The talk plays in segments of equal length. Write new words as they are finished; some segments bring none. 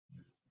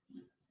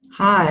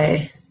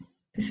Hi,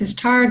 this is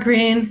Tara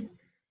Greene.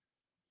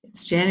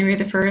 It's January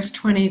the 1st,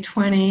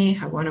 2020.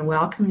 I want to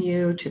welcome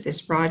you to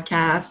this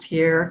broadcast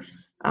here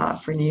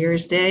for New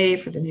Year's Day,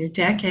 for the new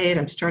decade.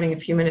 I'm starting a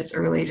few minutes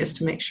early just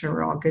to make sure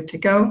we're all good to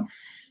go.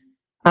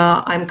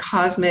 I'm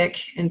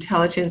Cosmic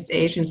Intelligence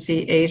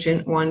Agency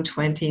Agent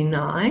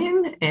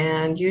 129,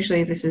 and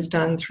usually this is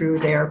done through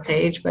their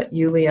page, but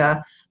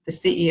Yulia, the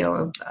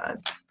CEO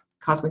of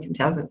Cosmic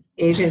Intelligence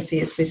Agency,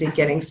 is busy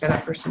getting set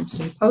up for some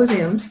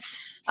symposiums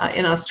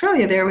in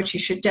Australia there, which you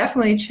should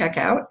definitely check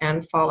out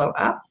and follow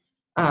up.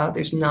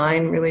 There's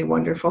 9 really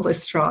wonderful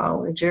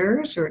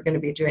astrologers who are going to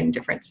be doing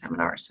different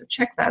seminars, so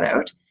check that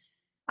out.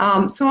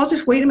 So I'll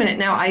just wait a minute.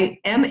 Now, I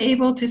am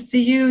able to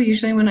see you.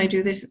 Usually when I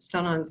do this, it's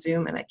done on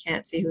Zoom and I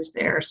can't see who's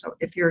there. So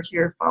if you're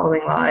here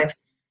following live,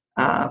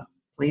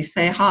 please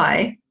say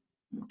hi.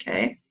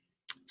 Okay.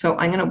 So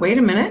I'm going to wait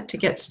a minute to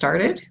get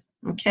started.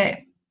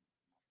 Okay.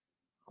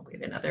 I'll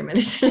wait another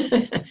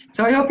minute.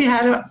 So I hope you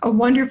had a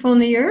wonderful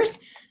New Year's.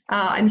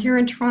 I'm here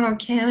in Toronto,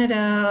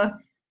 Canada.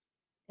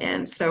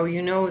 And so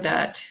you know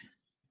that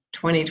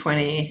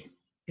 2020,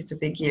 it's a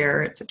big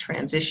year. It's a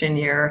transition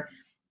year.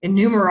 In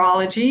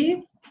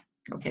numerology,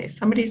 okay,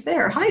 somebody's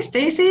there. Hi,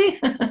 Stacy.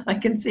 I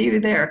can see you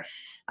there.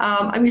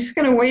 I'm just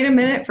going to wait a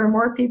minute for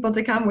more people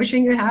to come.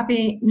 Wishing you a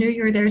happy New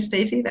Year there,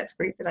 Stacy. That's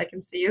great that I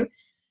can see you.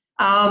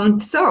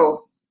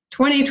 So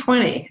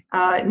 2020,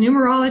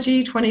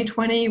 numerology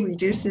 2020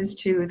 reduces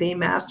to the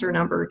master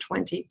number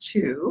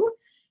 22.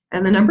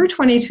 And the number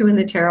 22 in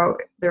the tarot,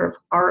 there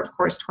are, of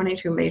course,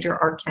 22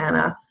 major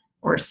arcana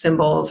or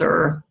symbols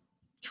or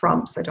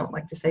trumps. I don't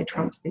like to say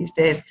trumps these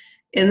days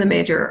in the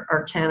major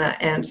arcana.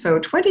 And so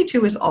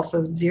 22 is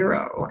also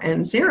 0.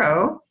 And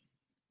 0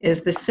 is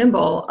the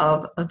symbol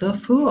of the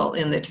Fool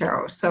in the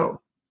tarot.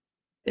 So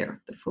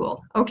there, the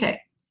Fool. Okay.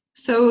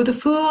 So the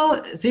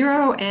Fool,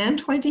 0 and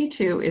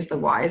 22 is the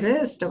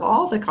wisest of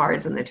all the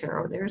cards in the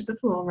tarot. There's the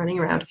Fool running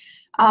around.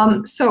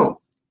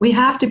 So we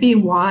have to be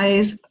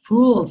wise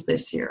fools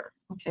this year.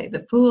 Okay,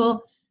 the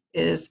Fool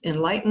is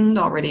enlightened,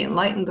 already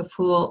enlightened. The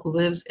Fool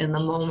lives in the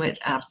moment.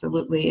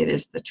 Absolutely. It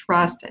is the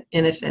trust and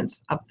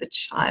innocence of the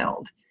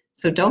child.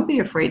 So don't be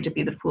afraid to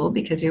be the Fool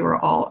because you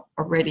are all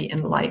already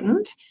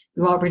enlightened.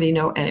 You already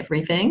know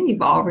everything.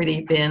 You've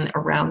already been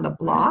around the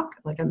block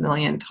like a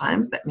million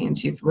times. That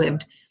means you've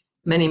lived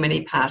many,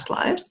 many past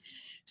lives.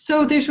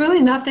 So there's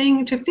really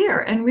nothing to fear.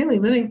 And really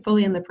living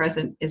fully in the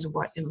present is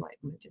what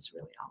enlightenment is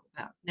really all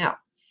about. Now,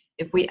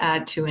 if we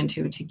add 2 and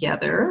 2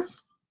 together,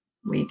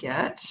 we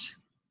get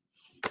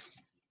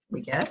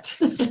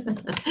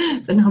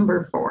the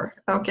number 4.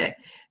 Okay,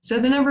 so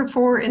the number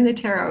 4 in the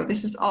tarot,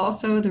 this is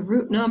also the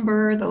root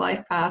number, the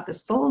life path, the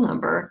soul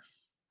number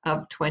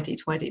of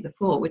 2020, the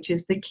Fool, which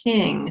is the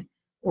king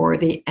or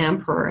the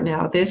emperor.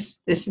 Now this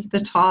is the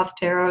Thoth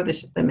tarot.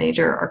 This is the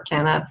major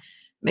arcana,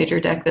 major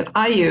deck that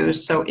I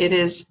use. So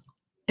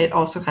it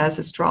also has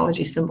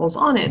astrology symbols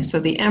on it. So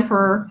the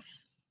emperor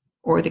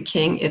or the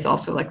king is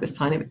also like the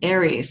sign of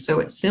Aries. So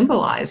it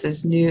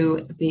symbolizes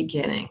new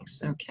beginnings,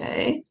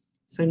 okay?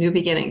 So new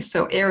beginnings.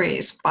 So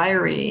Aries,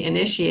 fiery,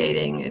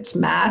 initiating, it's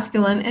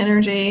masculine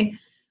energy.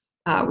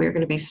 We're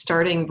going to be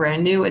starting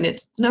brand new. And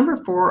it's number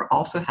 4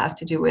 also has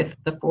to do with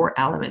the 4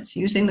 elements,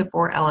 using the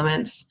 4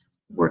 elements,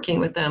 working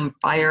with them.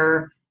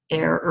 Fire,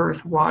 air,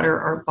 earth, water,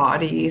 our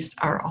bodies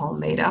are all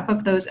made up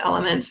of those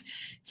elements.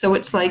 So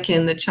it's like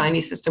in the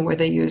Chinese system where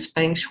they use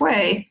feng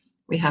shui,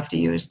 we have to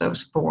use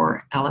those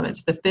 4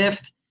 elements. The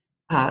 5th,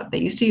 they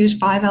used to use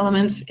 5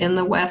 elements in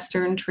the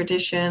Western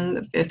tradition.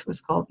 The 5th was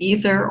called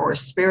ether or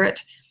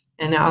spirit.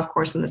 And now, of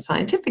course, in the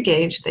scientific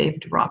age, they've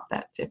dropped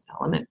that 5th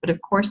element. But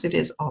of course, it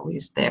is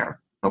always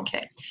there.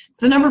 Okay,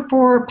 so the number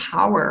 4,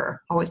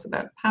 power, always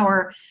about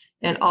power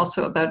and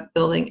also about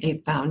building a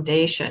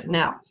foundation.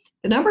 Now,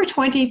 the number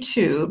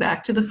 22,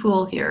 back to the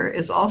Fool here,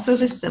 is also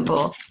the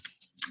symbol.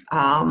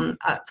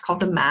 It's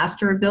called the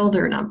Master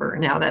Builder number.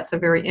 Now, that's a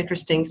very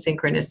interesting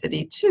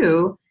synchronicity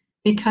too,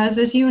 because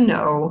as you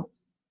know,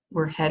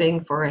 we're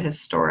heading for a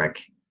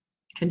historic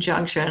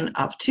conjunction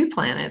of 2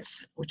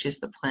 planets, which is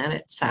the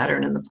planet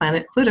Saturn and the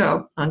planet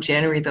Pluto on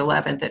January the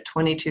 11th at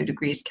 22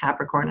 degrees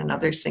Capricorn,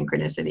 another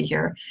synchronicity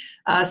here.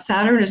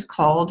 Saturn is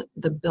called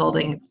the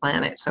building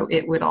planet, so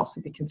it would also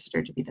be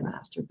considered to be the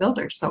master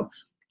builder. So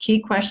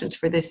key questions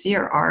for this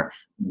year are,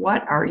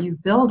 what are you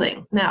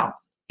building? Now,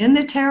 in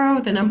the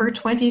tarot, the number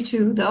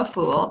 22, the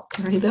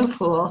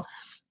Fool,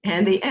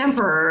 and the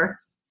Emperor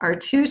are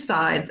 2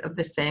 sides of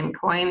the same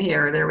coin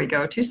here. There we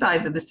go, 2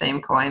 sides of the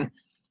same coin.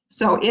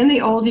 So in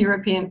the old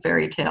European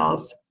fairy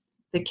tales,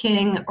 the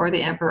king or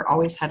the emperor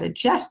always had a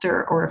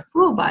jester or a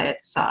fool by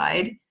its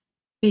side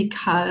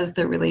because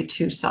they're really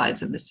 2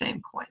 sides of the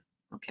same coin.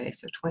 Okay,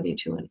 so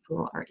 22 and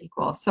Fool are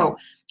equal. So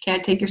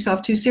can't take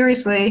yourself too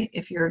seriously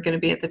if you're going to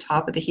be at the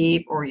top of the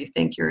heap or you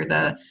think you're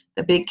the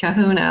big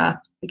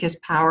kahuna, because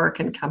power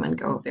can come and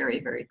go very,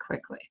 very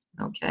quickly.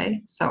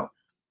 Okay, so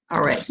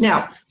all right.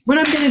 Now, what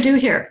I'm going to do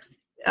here,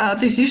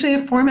 there's usually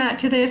a format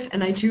to this,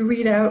 and I do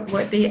read out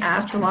what the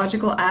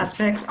astrological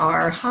aspects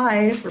are.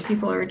 Hi, for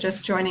people who are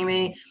just joining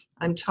me,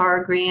 I'm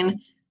Tara Greene,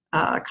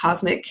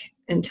 Cosmic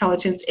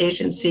Intelligence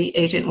Agency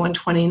Agent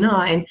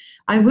 129,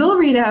 I will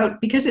read out,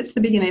 because it's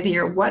the beginning of the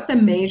year, what the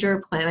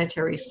major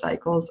planetary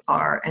cycles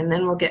are, and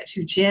then we'll get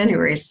to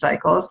January's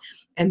cycles,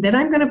 and then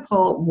I'm going to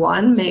pull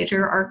one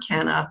major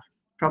arcana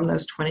from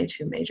those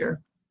 22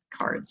 major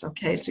cards.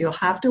 Okay, so you'll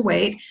have to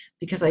wait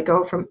because I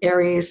go from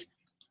Aries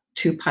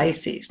to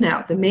Pisces.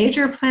 Now, the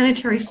major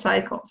planetary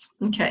cycles.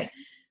 Okay,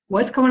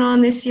 what's going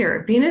on this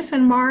year? Venus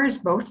and Mars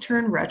both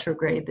turn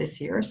retrograde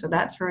this year, so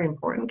that's very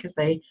important because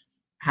they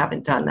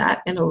haven't done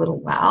that in a little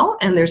while.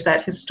 And there's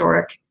that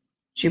historic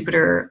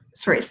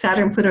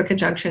Saturn-Pluto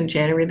conjunction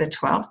January the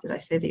 12th. Did I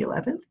say the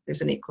 11th?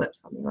 There's an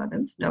eclipse on the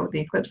 11th. No, the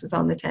eclipse is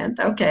on the 10th.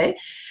 Okay.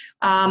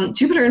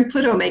 Jupiter and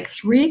Pluto make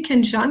 3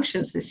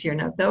 conjunctions this year.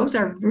 Now, those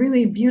are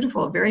really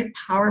beautiful, very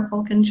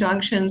powerful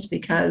conjunctions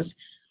because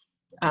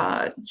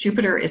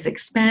Jupiter is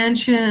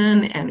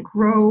expansion and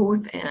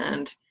growth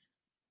and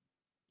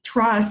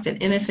trust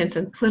and innocence,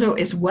 and Pluto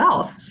is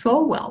wealth,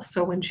 soul wealth.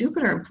 So when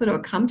Jupiter and Pluto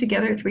come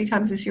together 3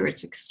 times this year,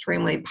 it's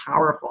extremely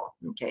powerful,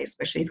 okay,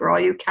 especially for all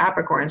you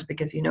Capricorns,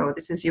 because you know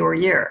this is your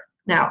year.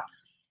 Now,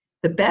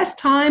 the best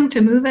time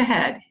to move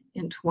ahead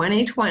in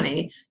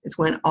 2020 is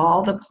when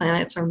all the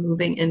planets are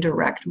moving in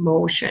direct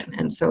motion,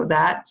 and so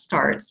that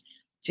starts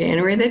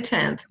January the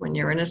 10th when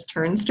Uranus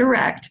turns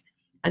direct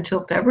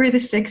until February the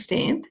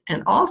 16th,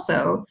 and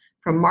also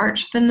from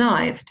March the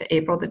 9th to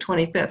April the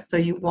 25th. So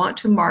you want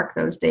to mark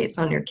those dates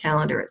on your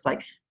calendar. It's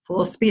like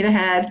full speed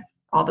ahead.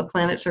 All the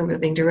planets are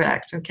moving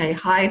direct. Okay,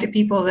 hi to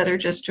people that are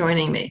just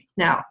joining me.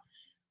 Now,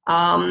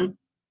 on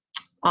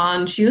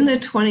June the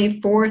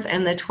 24th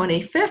and the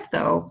 25th,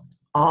 though,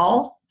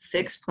 all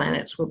 6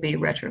 planets will be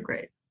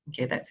retrograde.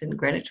 Okay, that's in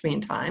Greenwich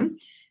Mean Time.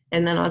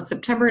 And then on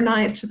September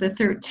 9th to the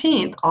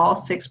 13th, all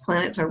 6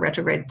 planets are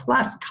retrograde,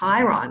 plus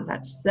Chiron,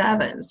 that's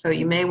 7. So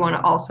you may want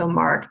to also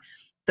mark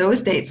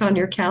those dates on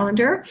your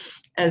calendar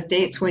as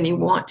dates when you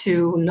want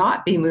to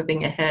not be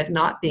moving ahead,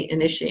 not be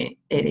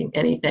initiating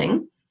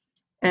anything.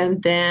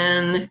 And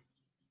then,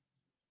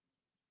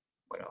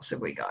 what else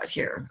have we got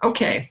here?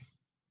 Okay,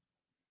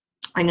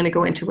 I'm going to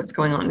go into what's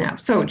going on now.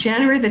 So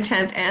January the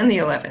 10th and the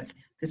 11th,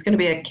 there's going to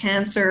be a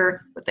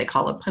Cancer, what they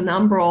call a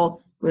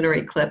penumbral lunar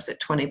eclipse at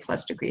 20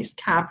 plus degrees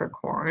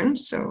Capricorn.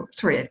 So,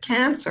 sorry, at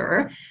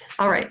Cancer.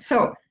 All right,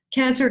 so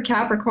Cancer,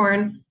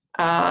 Capricorn,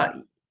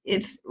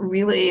 it's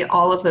really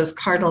all of those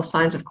cardinal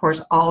signs. Of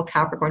course, all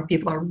Capricorn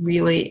people are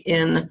really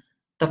in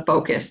the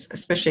focus,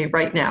 especially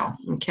right now,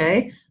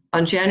 okay?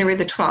 On January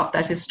the 12th,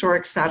 that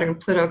historic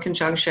Saturn-Pluto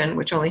conjunction,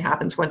 which only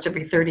happens once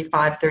every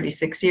 35,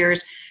 36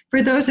 years.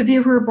 For those of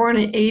you who were born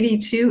in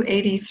 82,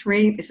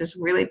 83, this is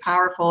really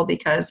powerful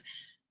because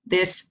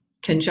this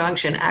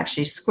conjunction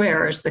actually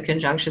squares the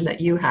conjunction that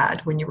you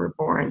had when you were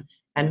born,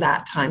 and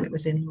that time it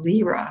was in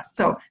Libra.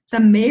 So it's a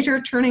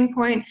major turning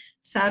point.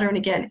 Saturn,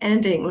 again,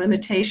 ending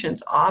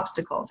limitations,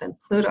 obstacles, and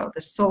Pluto,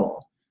 the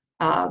soul,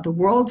 the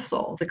world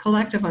soul, the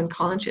collective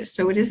unconscious.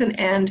 So it is an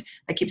end.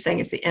 I keep saying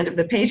it's the end of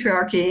the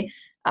patriarchy,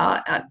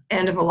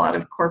 end of a lot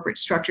of corporate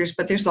structures,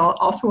 but there's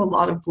also a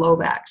lot of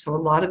blowback. So a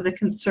lot of the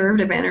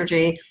conservative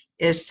energy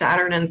is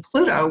Saturn and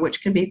Pluto,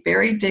 which can be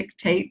very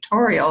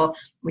dictatorial.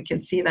 We can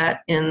see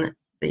that in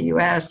the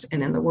US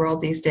and in the world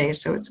these days.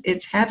 So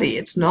it's heavy,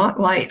 it's not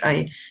light.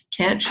 I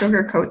can't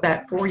sugarcoat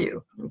that for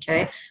you,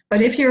 okay?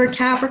 But if you're a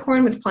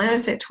Capricorn with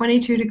planets at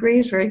 22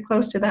 degrees, very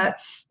close to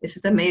that, this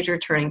is a major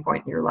turning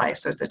point in your life.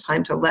 So it's a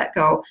time to let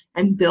go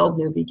and build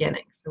new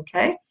beginnings,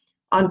 okay?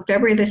 On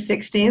February the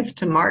 16th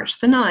to March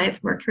the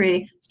 9th,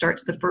 Mercury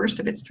starts the first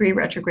of its 3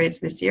 retrogrades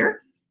this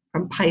year,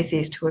 from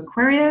Pisces to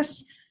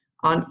Aquarius.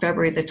 On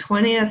February the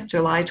 20th,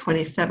 July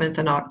 27th,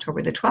 and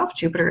October the 12th,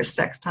 Jupiter is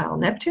sextile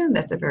Neptune.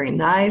 That's a very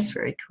nice,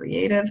 very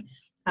creative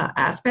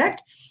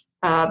aspect.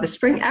 The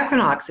spring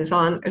equinox is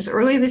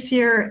early this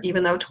year,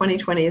 even though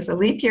 2020 is a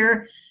leap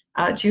year.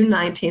 June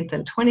 19th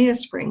and 20th,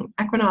 spring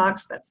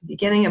equinox. That's the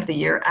beginning of the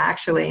year,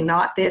 actually,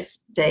 not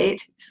this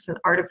date. This is an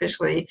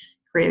artificially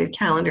created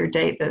calendar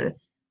date.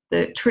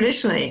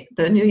 Traditionally,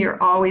 the new year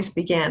always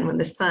began when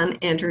the sun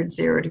entered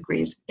 0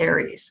 degrees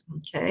Aries,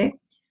 okay?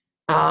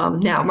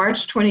 Now,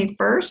 March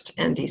 21st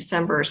and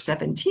December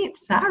 17th,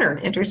 Saturn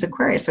enters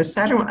Aquarius. So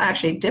Saturn will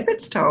actually dip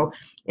its toe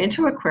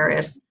into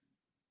Aquarius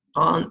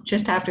on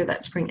just after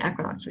that spring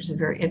equinox, which is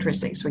very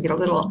interesting. So we get a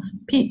little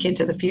peek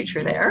into the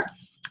future there.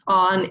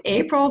 On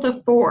April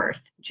the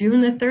 4th,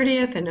 June the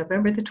 30th, and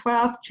November the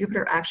 12th,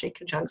 Jupiter actually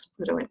conjuncts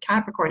Pluto in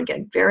Capricorn.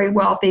 Again, very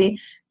wealthy,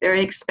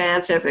 very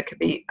expansive. There could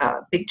be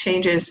big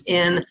changes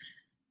in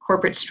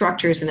corporate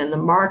structures and in the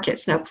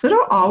markets. Now,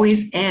 Pluto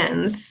always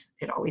ends,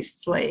 it always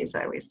slays,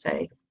 I always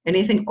say,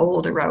 anything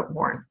old or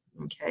outworn,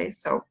 okay?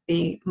 So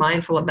be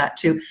mindful of that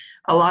too.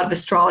 A lot of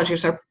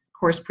astrologers are, of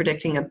course,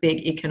 predicting a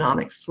big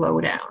economic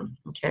slowdown,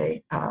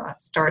 okay,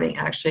 starting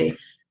actually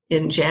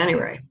in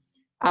January.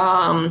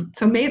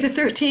 So May the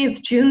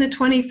 13th, June the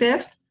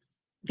 25th,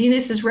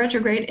 Venus is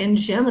retrograde in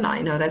Gemini.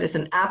 No, that is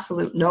an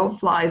absolute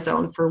no-fly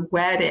zone for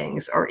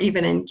weddings or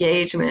even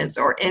engagements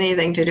or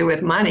anything to do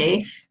with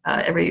money.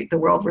 The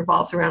world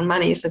revolves around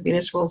money, so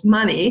Venus rules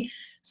money.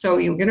 So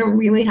you're going to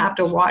really have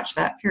to watch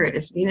that period.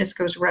 As Venus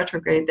goes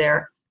retrograde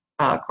there,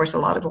 Of course, a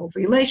lot of old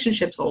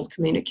relationships, old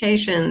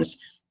communications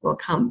will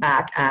come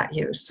back at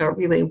you. So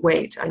really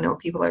wait. I know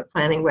people are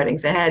planning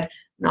weddings ahead.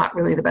 Not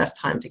really the best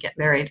time to get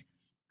married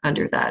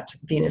under that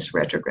Venus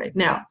retrograde.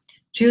 Now,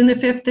 June the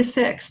 5th to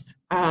 6th,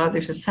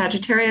 there's a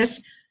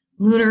Sagittarius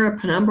lunar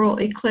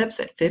penumbral eclipse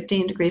at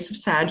 15 degrees of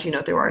Sag. You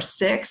know, there are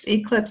 6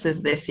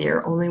 eclipses this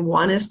year. Only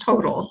 1 is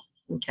total,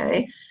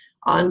 okay?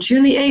 On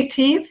June the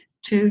 18th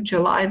to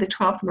July the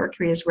 12th,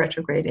 Mercury is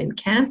retrograde in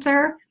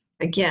Cancer.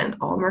 Again,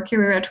 all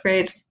Mercury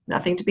retrogrades,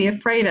 nothing to be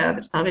afraid of.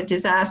 It's not a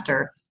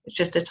disaster. It's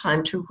just a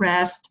time to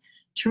rest,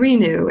 to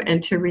renew,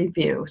 and to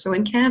review. So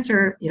in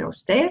Cancer, you know,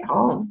 stay at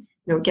home,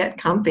 you know, get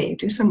comfy,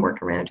 do some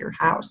work around your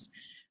house.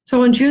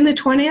 So on June the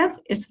 20th,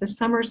 it's the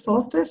summer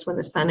solstice when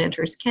the sun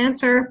enters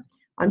Cancer.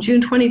 On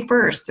June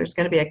 21st, there's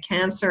going to be a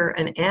Cancer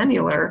and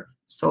annular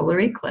solar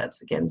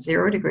eclipse. Again,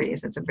 0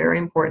 degrees. It's a very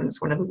important,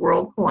 it's one of the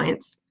world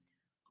points.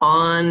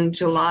 On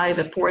July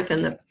the 4th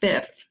and the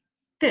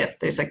 5th,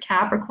 there's a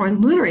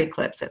Capricorn lunar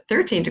eclipse at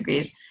 13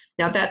 degrees.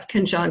 Now that's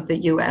conjunct the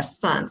U.S.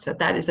 sun. So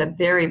that is a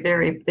very,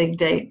 very big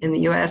date in the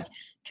U.S.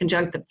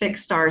 Conjunct the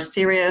fixed star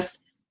Sirius.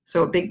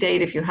 So a big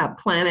date if you have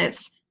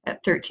planets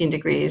at 13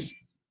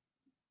 degrees.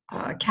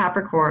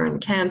 Capricorn,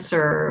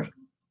 Cancer,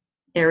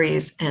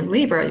 Aries, and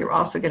Libra, you're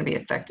also going to be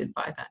affected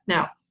by that.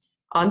 Now,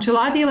 on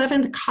July the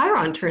 11th,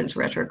 Chiron turns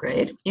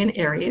retrograde in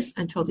Aries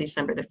until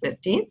December the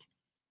 15th.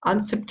 On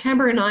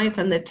September 9th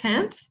and the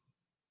 10th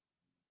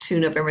to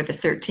November the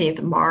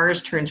 13th,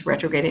 Mars turns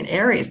retrograde in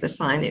Aries, the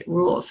sign it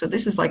rules. So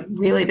this is like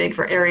really big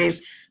for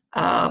Aries.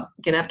 You're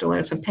going to have to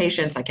learn some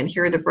patience. I can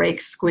hear the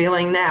brakes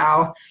squealing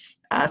now.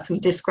 Some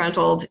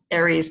disgruntled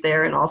Aries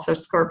there, and also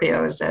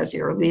Scorpios as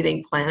your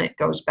leading planet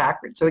goes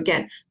backwards. So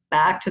again,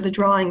 back to the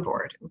drawing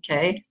board,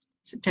 okay?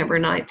 September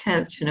 9th,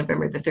 10th to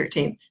November the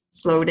 13th.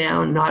 Slow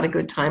down, not a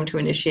good time to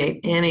initiate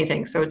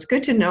anything. So it's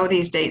good to know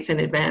these dates in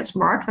advance.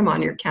 Mark them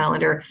on your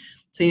calendar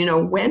so you know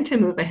when to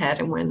move ahead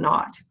and when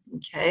not,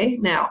 okay?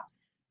 Now,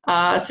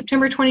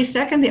 September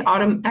 22nd, the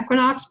autumn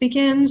equinox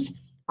begins.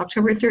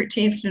 October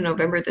 13th to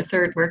November the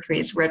 3rd, Mercury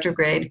is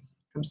retrograde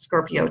from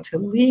Scorpio to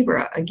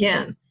Libra.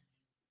 Again,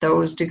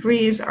 those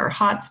degrees are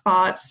hot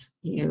spots.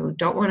 You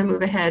don't want to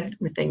move ahead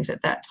with things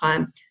at that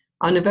time.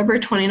 On November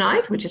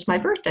 29th, which is my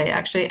birthday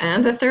actually,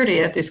 and the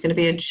 30th, there's going to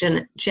be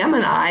a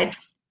Gemini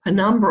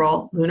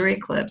penumbral lunar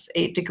eclipse,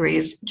 8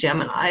 degrees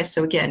Gemini.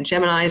 So again,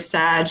 Gemini,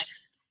 Sag,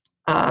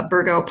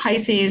 Virgo,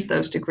 Pisces,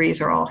 those degrees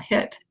are all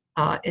hit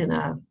in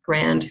a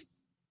grand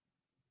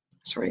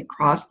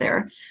cross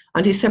there.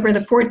 On December the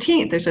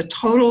 14th, there's a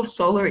total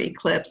solar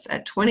eclipse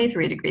at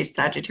 23 degrees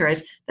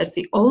Sagittarius. That's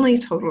the only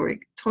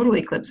total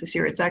eclipse this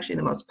year. It's actually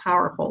the most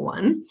powerful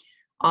one.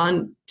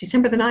 On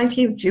December the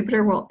 19th,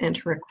 Jupiter will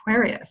enter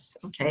Aquarius,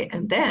 okay?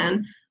 And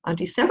then on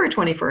December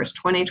 21st,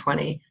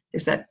 2020,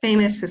 there's that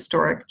famous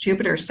historic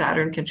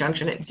Jupiter-Saturn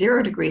conjunction at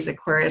 0 degrees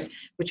Aquarius,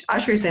 which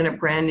ushers in a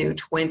brand new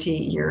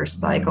 20-year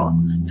cycle.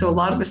 So a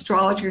lot of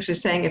astrologers are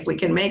saying if we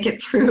can make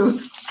it through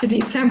to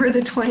December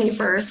the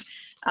 21st,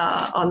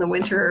 on the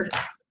winter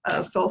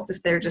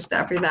solstice there just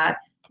after that,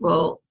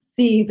 we'll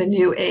see the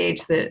new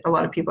age that a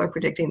lot of people are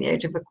predicting, the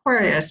age of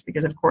Aquarius,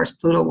 because of course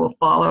Pluto will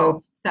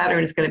follow.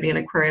 Saturn is going to be in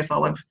Aquarius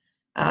all of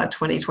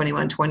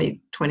 2021,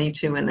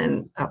 2022, and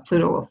then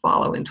Pluto will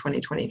follow in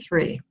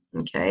 2023,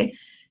 okay?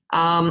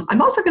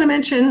 I'm also going to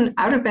mention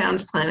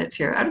out-of-bounds planets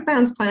here.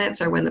 Out-of-bounds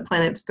planets are when the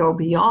planets go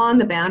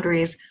beyond the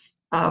boundaries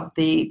of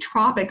the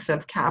tropics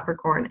of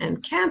Capricorn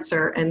and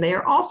Cancer, and they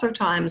are also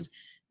times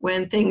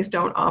when things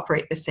don't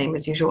operate the same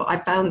as usual. I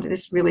found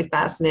this really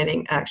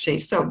fascinating, actually.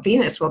 So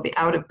Venus will be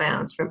out of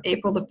bounds from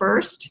April the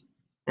 1st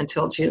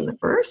until June the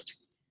 1st.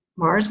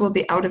 Mars will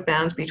be out of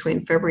bounds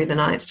between February the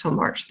 9th till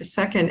March the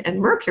 2nd,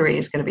 and Mercury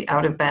is going to be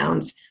out of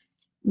bounds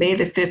May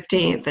the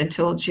 15th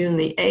until June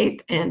the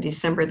 8th, and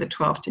December the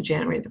 12th to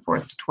January the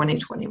 4th,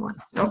 2021.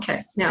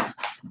 Okay, now,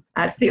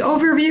 that's the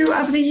overview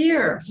of the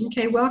year.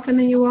 Okay,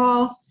 welcoming you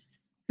all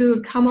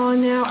who come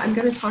on now. I'm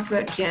going to talk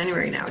about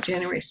January now,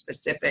 January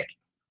specific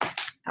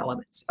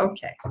elements.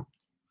 Okay,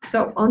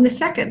 so on the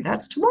 2nd,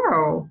 that's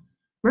tomorrow,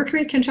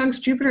 Mercury conjuncts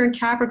Jupiter in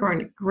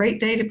Capricorn. Great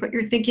day to put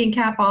your thinking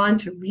cap on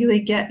to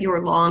really get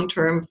your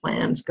long-term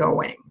plans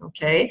going,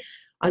 okay?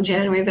 On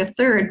January the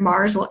 3rd,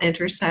 Mars will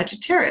enter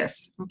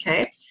Sagittarius,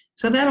 okay?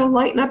 So that'll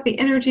lighten up the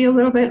energy a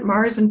little bit.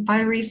 Mars and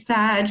fiery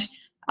Sag.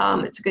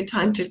 It's a good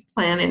time to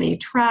plan any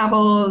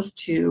travels,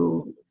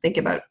 to think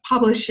about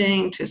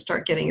publishing, to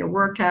start getting your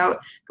work out,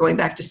 going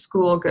back to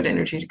school, good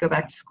energy to go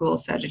back to school.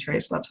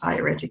 Sagittarius loves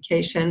higher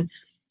education.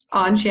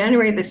 On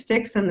January the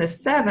 6th and the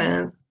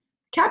 7th,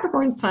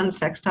 Capricorn Sun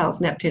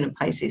sextiles Neptune and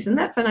Pisces, and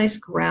that's a nice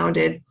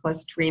grounded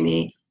plus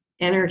dreamy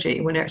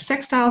energy. When our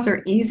sextiles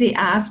are easy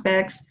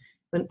aspects,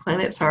 when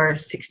planets are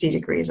 60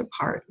 degrees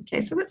apart.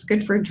 Okay, so that's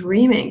good for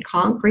dreaming,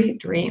 concrete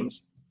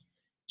dreams.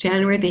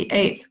 January the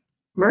 8th,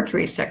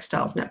 Mercury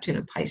sextiles Neptune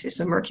and Pisces.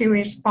 So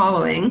Mercury is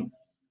following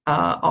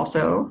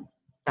also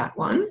that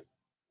one.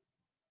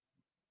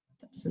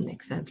 That doesn't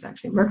make sense,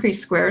 actually. Mercury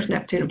squares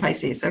Neptune and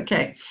Pisces.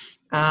 Okay.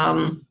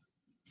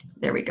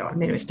 There we go. I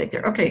made a mistake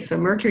there. Okay, so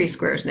Mercury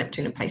squares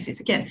Neptune and Pisces.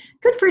 Again,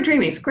 good for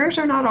dreaming. Squares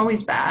are not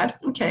always bad.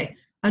 Okay,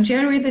 on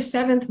January the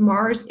 7th,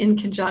 Mars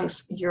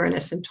inconjuncts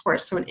Uranus and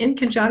Taurus. So an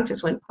inconjunct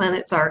is when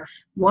planets are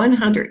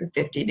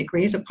 150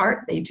 degrees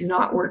apart. They do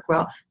not work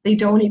well. They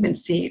don't even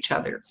see each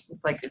other.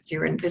 It's like it's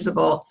your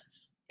invisible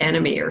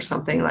enemy or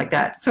something like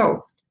that.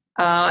 So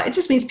it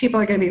just means people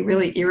are going to be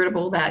really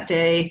irritable that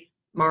day.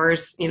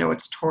 Mars,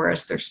 it's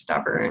Taurus. They're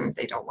stubborn.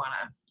 They don't want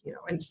to,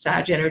 and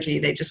Sag energy,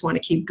 they just want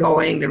to keep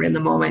going. They're in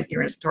the moment.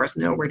 Uranus, Taurus,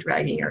 no, we're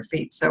dragging our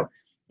feet. So,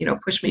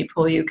 push me,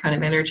 pull you kind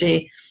of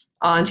energy.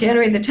 On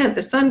January the 10th,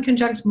 the Sun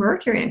conjuncts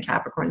Mercury in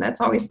Capricorn.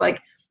 That's always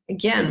like,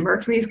 again,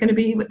 Mercury is going to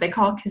be what they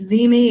call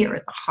cazimi, or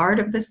at the heart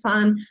of the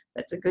sun.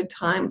 That's a good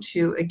time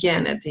to,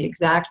 again, at the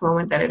exact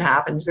moment that it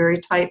happens, very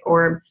tight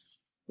orb.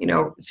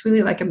 It's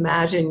really like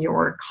imagine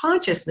your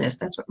consciousness.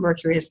 That's what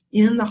Mercury is,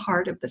 in the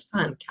heart of the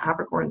sun,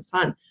 Capricorn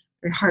sun.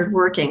 Very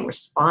hardworking,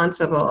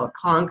 responsible,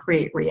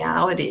 concrete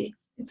reality.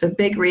 It's a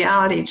big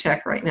reality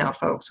check right now,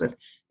 folks, with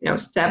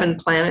 7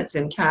 planets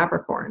in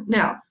Capricorn.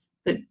 Now,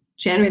 the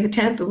January the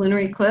 10th, the lunar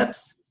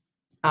eclipse,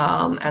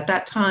 at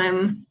that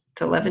time,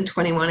 it's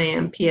 11:21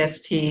 a.m.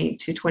 PST,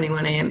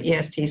 2:21 a.m.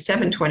 EST,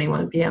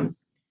 7:21 p.m.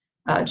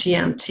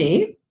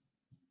 GMT.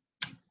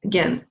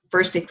 Again,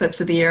 first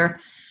eclipse of the year.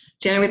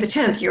 January the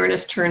 10th,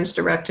 Uranus turns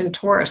direct in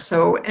Taurus.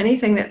 So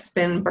anything that's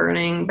been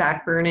burning,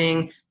 back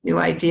burning, new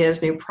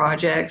ideas, new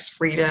projects,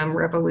 freedom,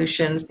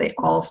 revolutions, they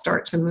all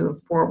start to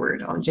move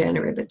forward on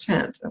January the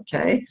 10th,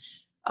 okay?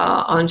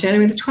 On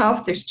January the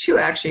 12th, there's 2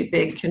 actually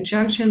big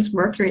conjunctions.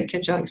 Mercury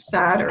conjuncts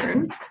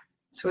Saturn.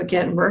 So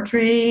again,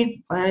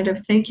 Mercury, planet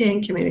of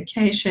thinking,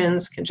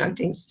 communications,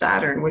 conjuncting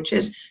Saturn, which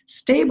is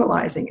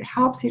stabilizing. It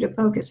helps you to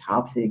focus,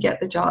 helps you to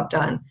get the job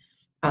done.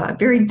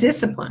 Very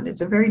disciplined.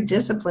 It's a very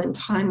disciplined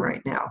time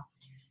right now.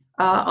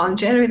 On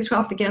January the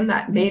 12th, again,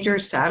 that major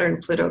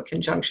Saturn-Pluto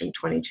conjunction,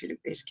 22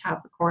 degrees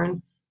Capricorn.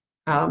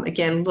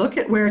 Again, look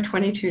at where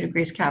 22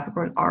 degrees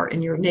Capricorn are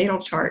in your natal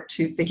chart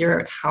to figure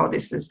out how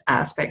this is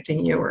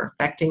aspecting you or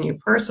affecting you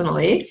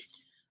personally.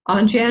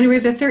 On January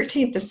the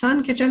 13th, the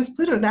Sun conjuncts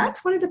Pluto.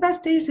 That's one of the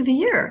best days of the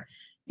year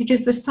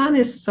because the Sun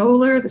is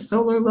solar, the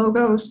solar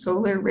logo,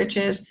 solar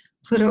riches.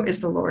 Pluto is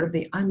the lord of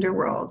the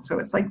underworld. So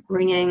it's like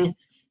bringing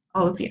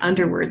all of the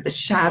underworld, the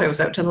shadows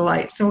out to the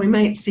light. So we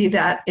might see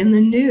that in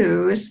the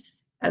news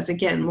as,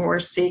 again, more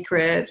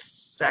secrets,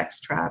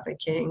 sex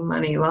trafficking,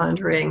 money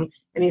laundering,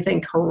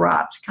 anything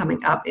corrupt coming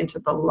up into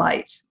the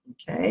light,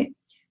 okay?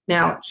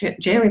 Now,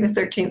 January the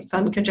 13th,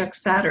 Sun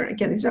conjuncts Saturn.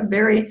 Again, these are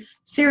very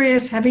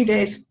serious, heavy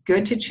days.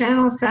 Good to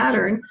channel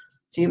Saturn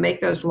so you make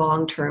those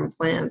long-term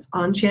plans.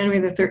 On January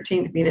the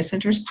 13th, Venus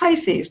enters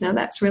Pisces. Now,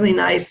 that's really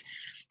nice.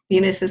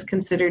 Venus is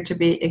considered to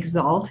be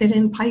exalted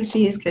in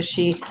Pisces because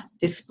she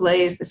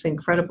displays this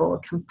incredible,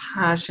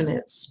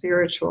 compassionate,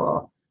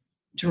 spiritual,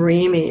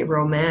 dreamy,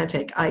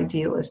 romantic,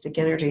 idealistic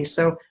energy.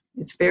 So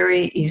it's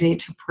very easy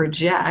to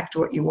project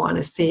what you want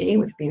to see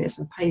with Venus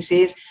and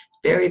Pisces.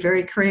 Very,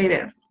 very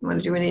creative. You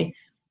want to do any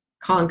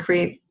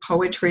concrete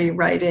poetry,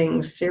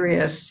 writing,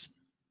 serious,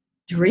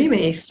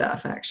 dreamy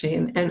stuff, actually.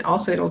 And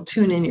also it'll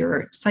tune in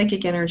your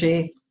psychic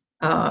energy,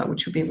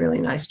 which would be really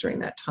nice during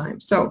that time.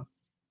 So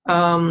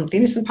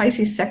Venus and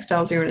Pisces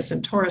sextiles Uranus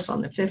and Taurus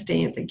on the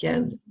 15th.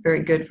 Again,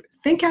 very good.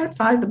 Think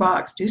outside the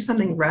box. Do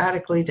something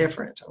radically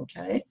different,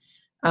 okay?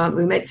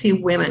 We might see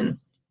women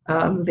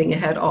moving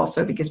ahead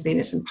also because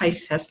Venus and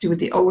Pisces has to do with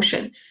the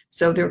ocean.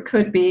 So there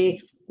could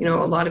be, a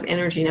lot of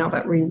energy now,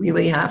 but we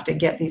really have to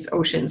get these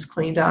oceans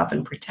cleaned up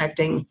and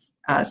protecting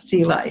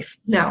sea life.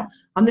 Now,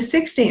 on the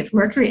 16th,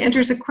 Mercury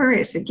enters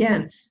Aquarius.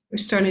 Again, we're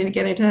starting to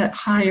get into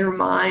higher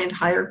mind,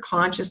 higher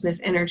consciousness,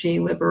 energy,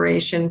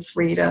 liberation,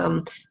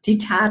 freedom,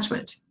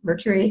 detachment.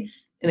 Mercury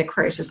in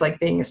Aquarius is like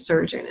being a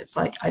surgeon. It's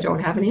like, I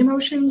don't have any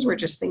emotions. We're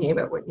just thinking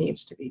about what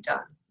needs to be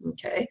done.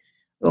 Okay.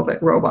 A little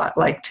bit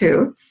robot-like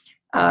too.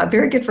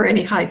 Very good for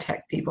any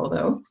high-tech people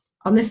though.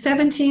 On the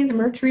 17th,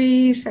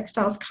 Mercury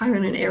sextiles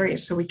Chiron in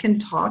Aries. So we can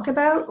talk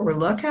about or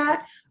look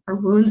at our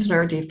wounds and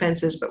our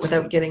defenses, but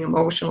without getting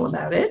emotional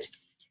about it.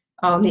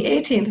 On the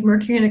 18th,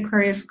 Mercury in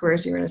Aquarius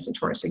squares Uranus and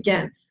Taurus.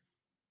 Again,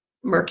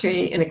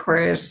 Mercury in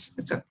Aquarius,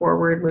 it's a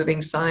forward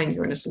moving sign.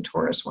 Uranus and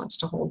Taurus wants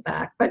to hold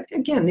back. But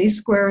again, these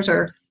squares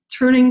are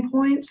turning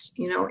points,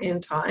 in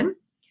time.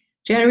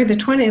 January the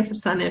 20th, the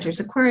Sun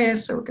enters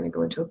Aquarius, so we're going to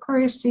go into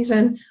Aquarius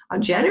season.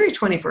 On January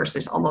 21st,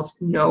 there's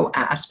almost no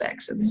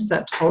aspects. So this is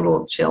a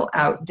total chill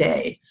out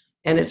day,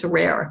 and it's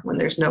rare when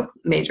there's no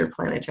major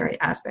planetary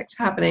aspects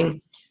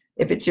happening.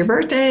 If it's your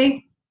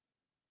birthday,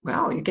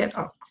 well, you get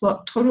a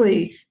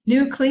totally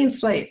new clean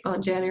slate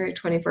on January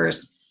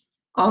 21st.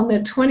 On the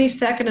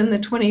 22nd and the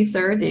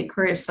 23rd, the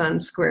Aquarius Sun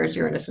squares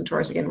Uranus and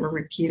Taurus. Again, we're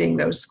repeating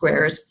those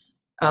squares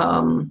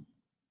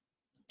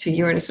to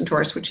Uranus and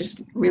Taurus, which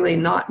is really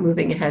not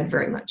moving ahead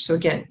very much. So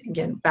again,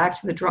 back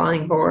to the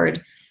drawing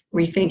board,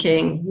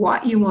 rethinking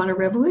what you want to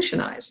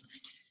revolutionize.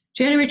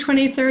 January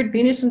 23rd,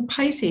 Venus in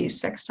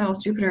Pisces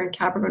sextiles Jupiter in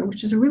Capricorn,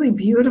 which is a really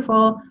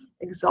beautiful,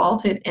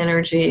 exalted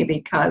energy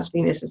because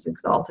Venus is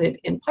exalted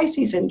in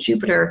Pisces and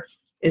Jupiter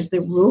is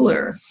the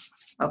ruler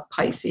of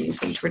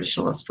Pisces in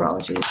traditional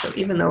astrology. So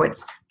even though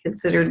it's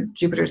considered,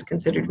 Jupiter's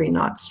considered to be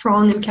not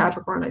strong in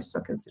Capricorn, I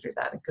still consider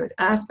that a good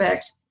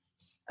aspect.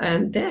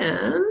 And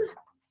then,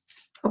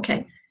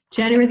 okay,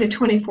 January the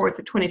 24th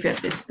to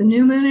 25th, it's the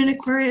new moon in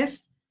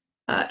Aquarius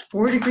at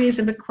 4 degrees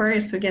of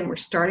Aquarius. So again, we're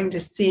starting to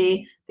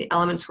see the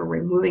elements where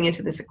we're moving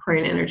into this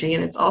Aquarian energy,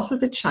 and it's also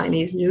the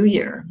Chinese New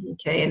Year,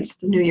 okay? And it's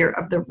the New Year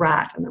of the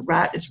rat, and the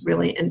rat is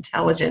really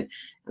intelligent,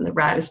 and the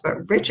rat is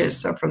about riches.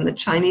 So from the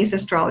Chinese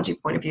astrology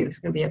point of view, this is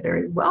going to be a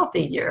very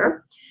wealthy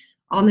year.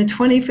 On the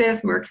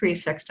 25th, Mercury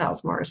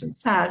sextiles Mars and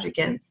Sag,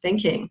 again,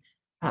 thinking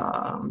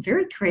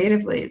very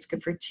creatively. It's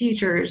good for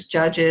teachers,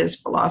 judges,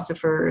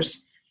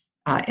 philosophers,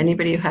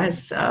 anybody who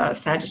has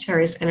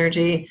Sagittarius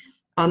energy.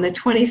 On the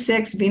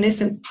 26th,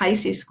 Venus in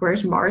Pisces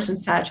squares Mars and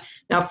Sag.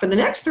 Now, for the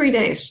next 3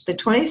 days, the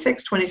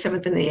 26th,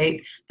 27th, and the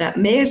 8th, that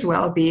may as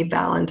well be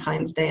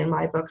Valentine's Day in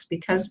my books,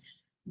 because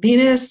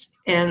Venus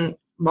and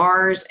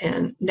Mars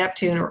and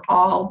Neptune are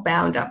all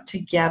bound up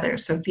together.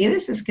 So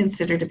Venus is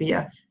considered to be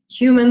a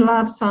human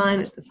love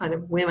sign. It's the sign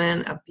of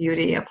women, of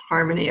beauty, of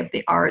harmony, of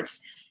the arts.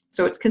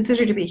 So it's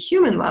considered to be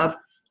human love.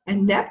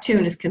 And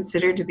Neptune is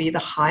considered to be the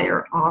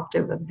higher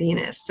octave of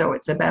Venus. So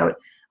it's about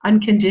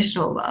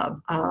unconditional love,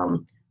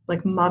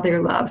 like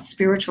mother love,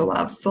 spiritual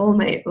love,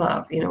 soulmate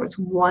love, you know, it's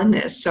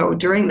oneness. So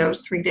during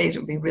those 3 days, it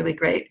would be really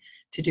great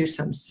to do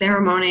some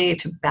ceremony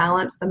to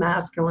balance the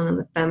masculine and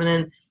the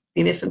feminine.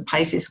 Venus in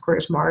Pisces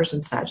squares Mars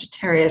and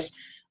Sagittarius.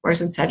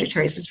 Mars in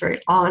Sagittarius is very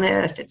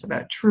honest. It's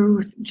about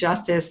truth,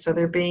 justice. So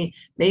there be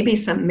maybe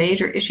some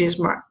major issues.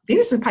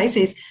 Venus in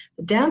Pisces,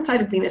 the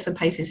downside of Venus in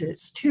Pisces is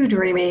it's too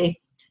dreamy,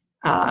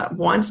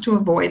 wants to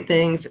avoid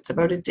things. It's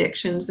about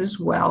addictions as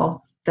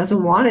well.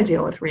 Doesn't want to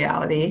deal with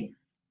reality,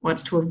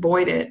 wants to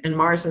avoid it. And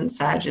Mars and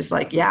Sag is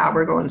like, yeah,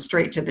 we're going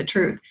straight to the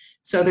truth.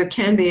 So there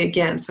can be,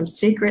 again, some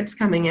secrets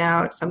coming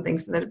out, some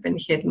things that have been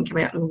hidden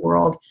coming out in the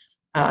world,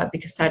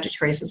 because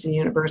Sagittarius is a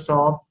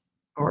universal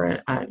or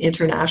an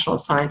international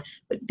sign.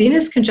 But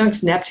Venus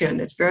conjuncts Neptune,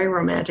 that's very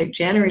romantic,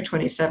 January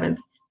 27th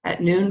at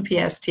noon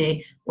PST,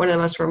 one of the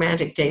most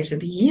romantic days of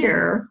the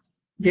year.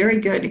 Very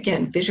good,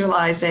 again,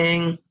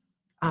 visualizing,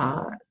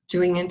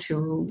 doing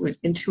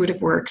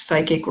intuitive work,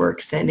 psychic work,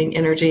 sending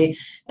energy.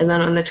 And then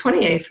on the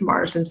 28th,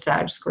 Mars and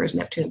Sag squares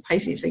Neptune and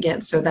Pisces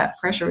again. So that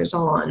pressure is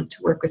on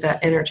to work with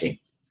that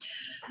energy.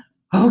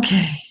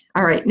 Okay,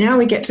 all right, now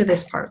we get to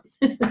this part.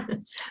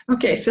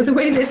 Okay, so the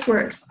way this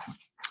works.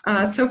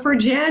 So for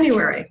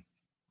January,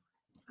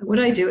 what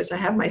I do is I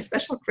have my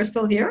special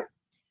crystal here,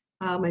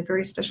 my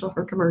very special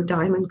Herkimer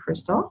diamond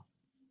crystal,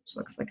 which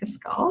looks like a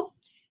skull.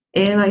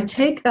 And I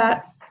take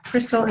that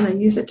crystal and I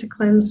use it to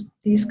cleanse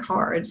these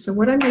cards. So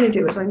what I'm going to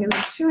do is I'm going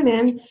to tune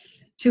in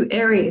to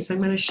Aries. I'm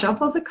going to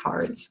shuffle the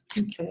cards.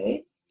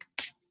 Okay.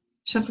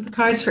 Shuffle the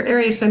cards for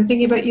Aries. So I'm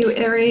thinking about you,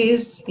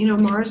 Aries. You know,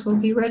 Mars will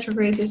be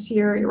retrograde this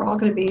year. You're all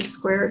going to be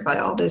squared by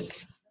all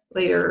this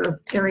later,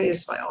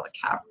 Aries by all the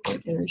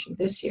Capricorn energy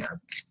this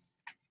year.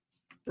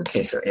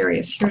 Okay, so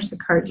Aries, here's the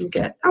card you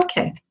get.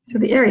 Okay, so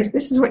the Aries,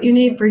 this is what you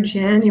need for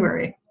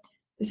January.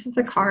 This is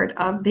the card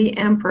of the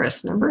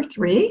Empress, number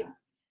 3.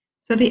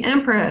 So the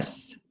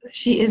Empress,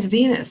 she is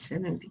Venus,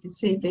 and if you can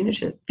see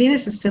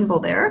Venus' symbol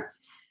there.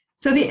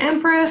 So the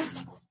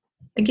Empress,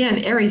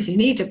 again, Aries, you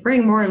need to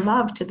bring more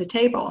love to the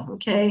table,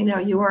 okay? Now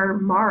you are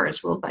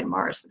Mars, ruled by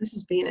Mars. So this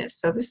is Venus.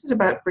 So this is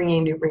about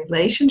bringing new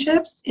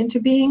relationships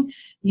into being,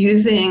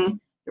 using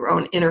your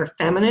own inner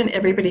feminine.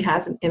 Everybody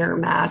has an inner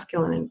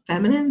masculine and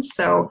feminine.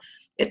 So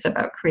it's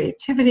about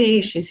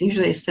creativity. She's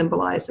usually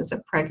symbolized as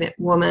a pregnant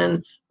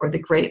woman or the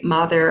great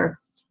mother.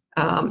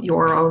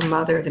 Your own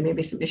mother. There may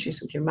be some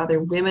issues with your mother.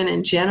 Women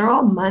in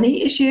general,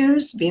 money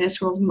issues.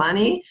 Venus rules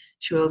money.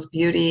 She rules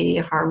beauty,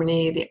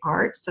 harmony, the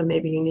arts. So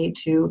maybe you need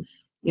to,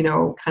 you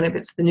know, kind of,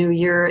 it's the new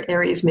year,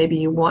 Aries, maybe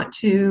you want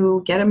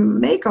to get a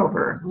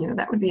makeover. You know,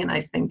 that would be a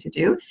nice thing to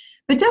do.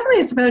 But definitely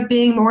it's about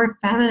being more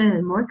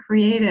feminine, more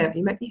creative.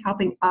 You might be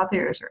helping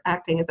others or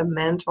acting as a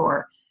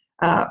mentor,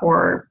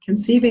 or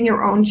conceiving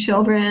your own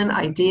children,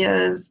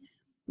 ideas,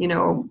 you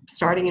know,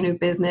 starting a new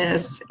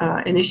business,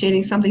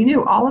 initiating something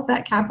new. All of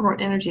that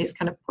Capricorn energy is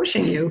kind of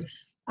pushing you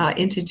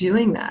into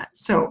doing that.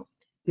 So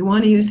you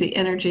want to use the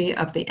energy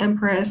of the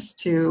Empress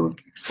to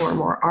explore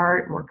more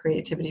art, more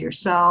creativity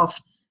yourself.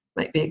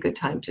 Might be a good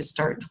time to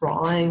start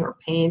drawing or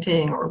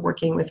painting or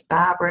working with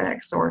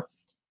fabrics or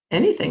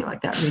anything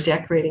like that,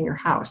 redecorating your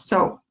house.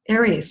 So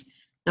Aries,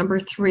 number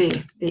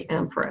 3, the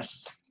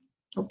Empress.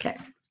 Okay.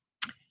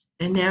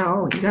 And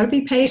now you got to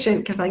be patient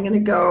because I'm going to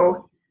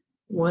go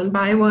one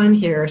by one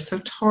here. So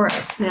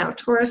Taurus. Now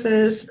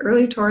Tauruses,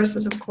 early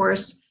Tauruses, of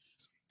course,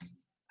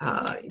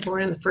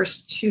 born in the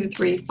first 2,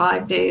 3,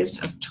 5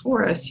 days of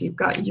Taurus, you've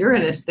got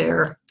Uranus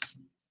there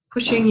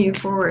pushing you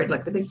forward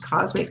like the big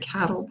cosmic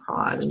cattle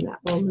prod, and that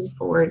will move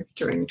forward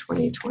during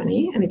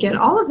 2020. And again,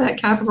 all of that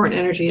Capricorn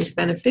energy is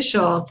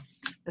beneficial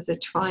as a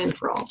trine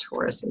for all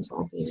Tauruses,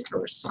 all being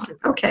Earth sign.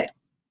 Okay,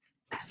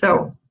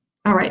 so,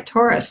 all right,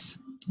 Taurus,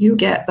 you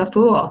get the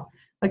Fool.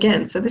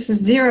 Again, so this is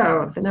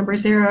 0, the number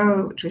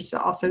 0, which is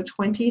also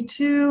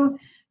 22.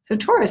 So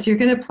Taurus, you're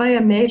going to play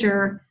a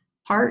major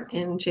part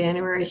in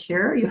January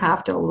here. You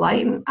have to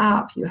lighten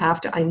up. You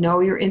have to, I know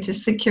you're into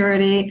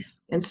security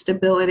and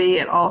stability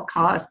at all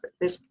costs, but at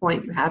this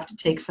point you have to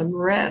take some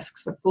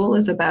risks. The Fool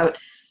is about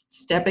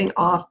stepping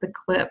off the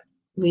cliff,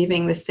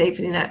 leaving the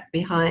safety net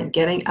behind,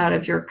 getting out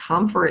of your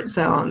comfort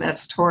zone.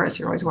 That's Taurus.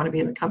 You always want to be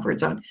in the comfort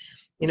zone.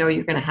 You know,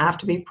 you're going to have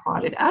to be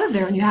prodded out of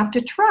there, and you have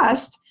to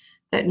trust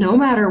that no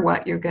matter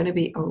what, you're going to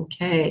be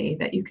okay,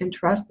 that you can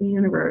trust the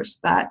universe,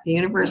 that the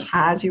universe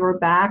has your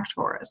back,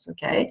 Taurus,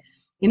 okay?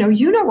 You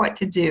know what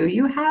to do.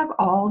 You have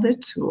all the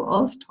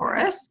tools,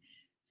 Taurus.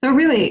 So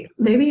really,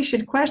 maybe you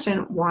should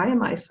question, why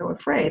am I so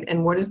afraid?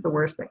 And what is the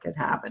worst that could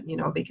happen? You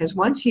know, because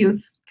once you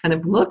kind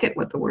of look at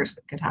what the worst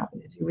that could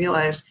happen is, you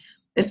realize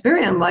it's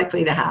very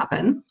unlikely to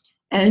happen,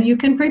 and you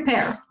can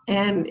prepare.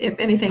 And if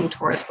anything,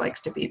 Taurus likes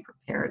to be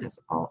prepared, as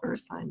all earth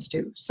signs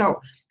do. So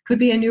could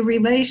be a new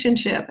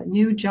relationship, a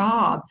new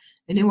job,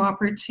 a new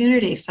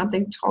opportunity,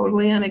 something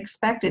totally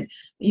unexpected.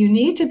 You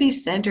need to be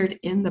centered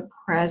in the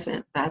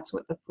present. That's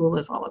what the Fool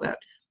is all about.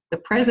 The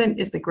present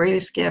is the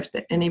greatest gift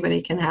that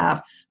anybody can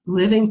have,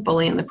 living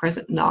fully in the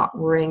present, not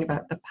worrying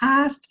about the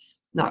past,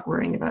 not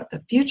worrying about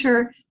the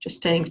future, just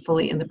staying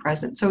fully in the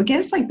present. So again,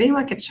 it's like being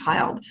like a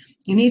child.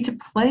 You need to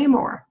play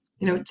more.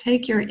 You know,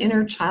 take your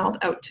inner child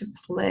out to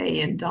play,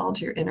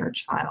 indulge your inner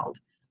child.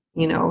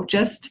 You know,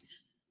 just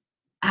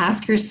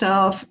ask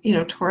yourself, you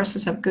know,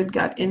 Tauruses have good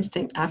gut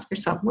instinct. Ask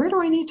yourself, where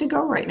do I need to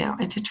go right now?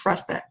 And to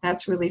trust that.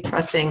 That's really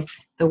trusting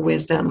the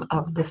wisdom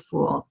of the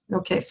Fool.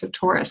 Okay, so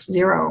Taurus,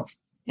 0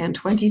 and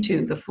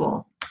 22, the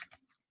Fool.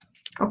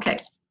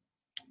 Okay,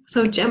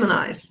 so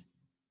Geminis.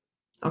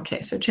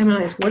 Okay, so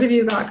Geminis, what have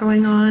you got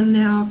going on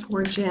now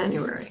for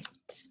January?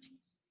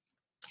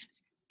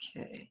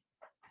 Okay,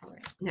 all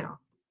right, now,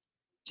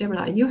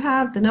 Gemini, you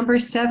have the number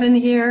 7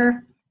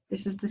 here.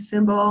 This is the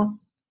symbol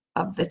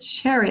of the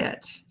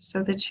Chariot.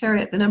 So the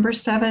Chariot, the number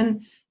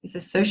 7, is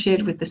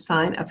associated with the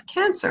sign of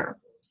Cancer,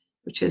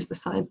 which is the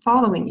sign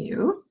following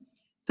you.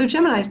 So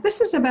Geminis,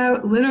 this is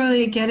about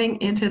literally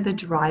getting into the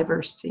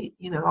driver's seat,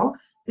 you know.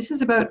 This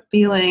is about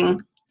feeling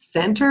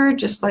centered,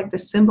 just like the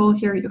symbol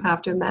here. You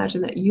have to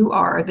imagine that you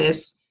are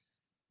this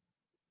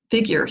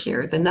figure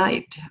here, the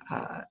knight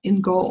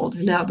in gold.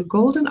 Now, the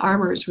golden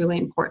armor is really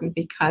important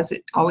because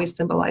it always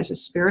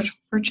symbolizes spiritual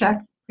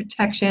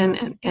protection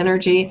and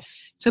energy.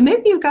 So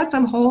maybe you've got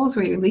some holes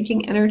where you're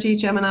leaking energy,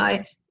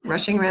 Gemini,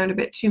 rushing around a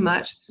bit too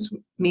much. This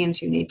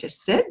means you need to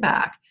sit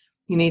back.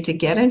 You need to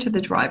get into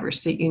the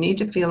driver's seat. You need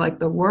to feel like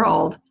the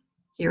world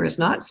here is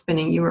not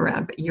spinning you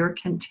around, but you're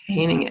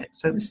containing it.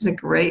 So this is a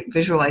great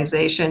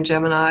visualization,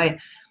 Gemini.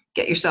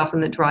 Get yourself in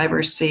the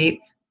driver's seat.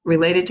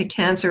 Related to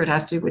Cancer, it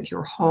has to do with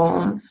your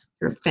home,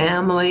 your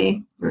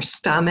family, your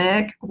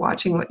stomach,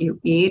 watching what you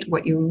eat,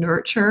 what you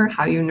nurture,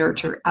 how you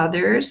nurture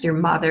others, your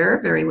mother,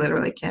 very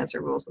literally,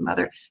 Cancer rules the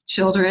mother.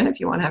 Children, if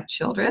you want to have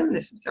children,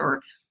 this is,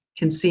 or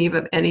conceive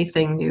of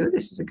anything new,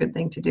 this is a good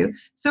thing to do.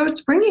 So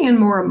it's bringing in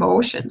more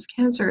emotions.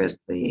 Cancer is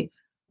the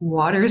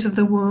waters of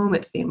the womb,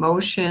 it's the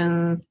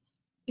emotion,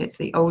 it's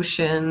the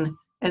ocean.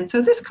 And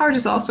so this card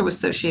is also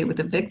associated with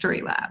the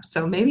Victory Lab.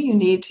 So maybe you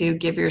need to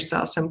give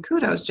yourself some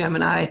kudos,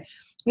 Gemini,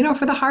 you know,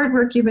 for the hard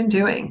work you've been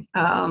doing.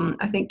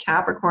 I think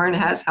Capricorn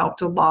has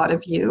helped a lot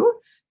of you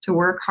to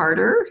work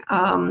harder.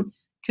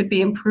 Could be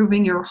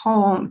improving your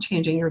home,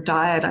 changing your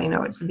diet. I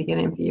know it's the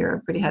beginning of the year.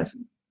 Everybody has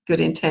good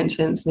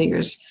intentions, New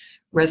Year's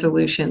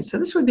resolutions. So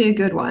this would be a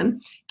good one.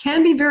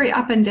 Can be very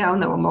up and down,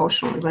 though,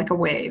 emotionally, like a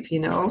wave,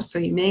 you know. So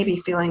you may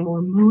be feeling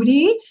more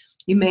moody.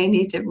 You may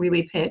need to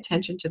really pay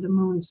attention to the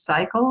moon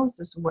cycles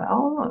as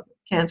well.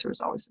 Cancer is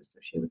always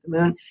associated with the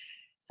moon.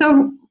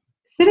 So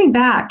sitting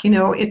back, you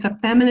know, it's a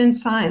feminine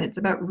sign. It's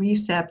about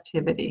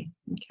receptivity,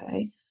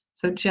 okay?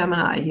 So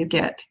Gemini, you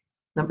get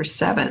number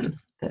 7,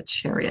 the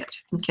Chariot,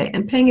 okay?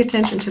 And paying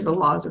attention to the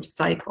laws of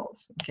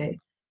cycles, okay?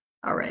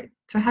 All right,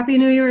 so Happy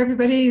New Year,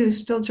 everybody who's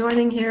still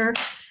joining here.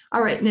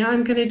 All right, now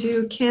I'm gonna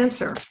do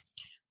Cancer.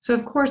 So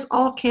of course,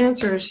 all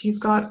Cancers, you've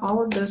got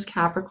all of those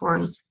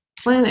Capricorn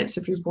planets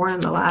if you're born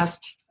in the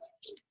last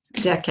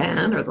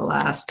decade or the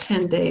last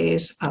 10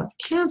 days of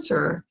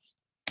Cancer,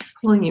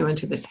 pulling you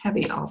into this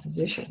heavy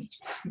opposition.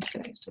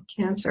 Okay, so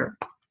Cancer.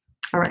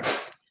 All right,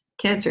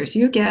 Cancers,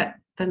 you get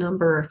the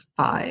number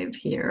 5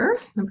 here,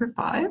 number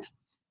 5,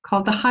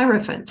 called the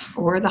Hierophant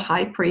or the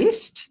High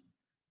Priest,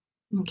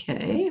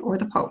 okay, or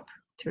the Pope,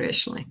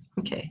 traditionally.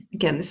 Okay,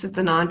 again, this is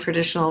the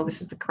non-traditional,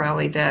 this is the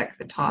Crowley deck,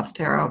 the Thoth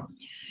Tarot.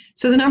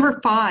 So the number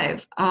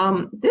 5,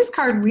 this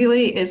card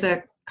really is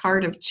a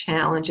card of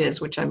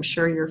challenges, which I'm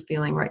sure you're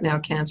feeling right now,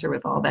 Cancer,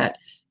 with all that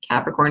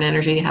Capricorn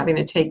energy, having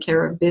to take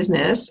care of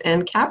business.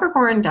 And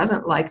Capricorn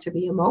doesn't like to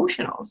be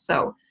emotional.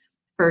 So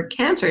for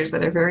Cancers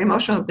that are very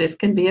emotional, this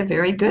can be a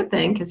very good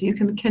thing because you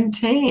can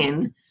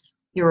contain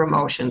your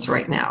emotions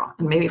right now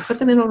and maybe put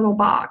them in a little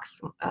box.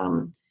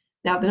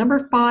 Now, the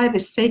number 5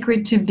 is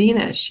sacred to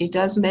Venus. She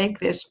does make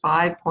this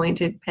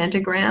 5-pointed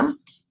pentagram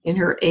in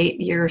her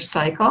 8-year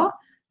cycle.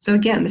 So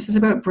again, this is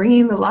about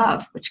bringing the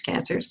love, which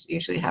Cancers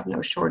usually have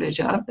no shortage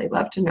of. They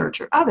love to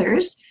nurture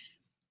others.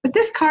 But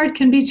this card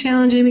can be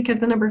challenging because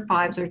the number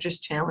 5s are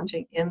just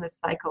challenging in the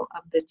cycle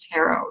of the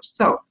tarot.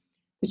 So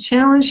The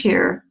challenge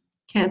here,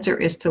 Cancer,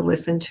 is to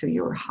listen to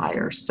your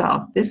higher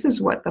self. This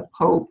is what the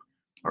Pope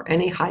or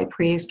any high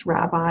priest,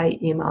 rabbi,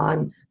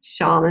 imam,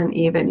 shaman,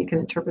 even, you can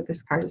interpret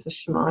this card as a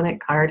shamanic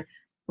card,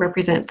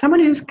 represents someone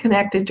who's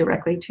connected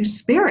directly to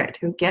spirit,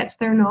 who gets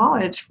their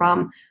knowledge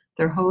from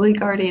their holy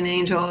guardian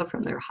angel,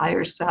 from their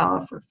higher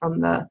self, or from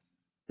the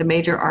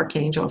major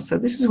archangel. So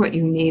this is what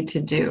you need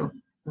to do.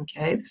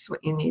 Okay, this is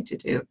what you need to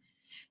do.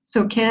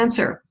 So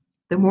Cancer,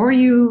 the more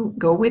you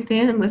go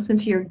within and listen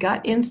to your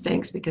gut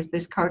instincts, because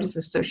this card is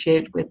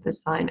associated with the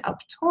sign of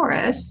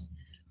Taurus,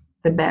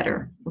 the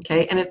better,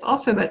 okay? And it's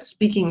also about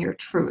speaking your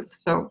truth.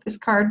 So this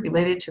card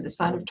related to the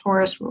sign of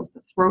Taurus rules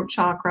the throat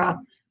chakra.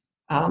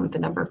 The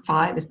number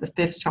 5 is the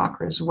 5th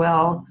chakra as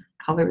well.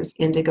 Color is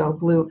indigo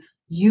blue.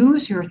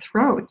 Use your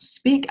throat.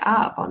 Speak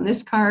up. On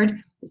this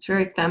card, it's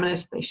very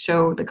feminist. They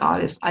show the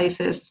goddess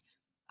Isis.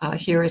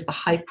 Here is the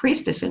high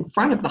priestess in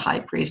front of the high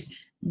priest.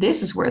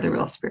 This is where the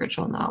real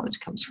spiritual knowledge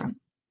comes from.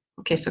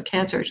 Okay, so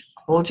Cancer,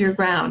 hold your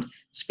ground.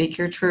 Speak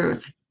your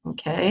truth,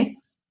 okay?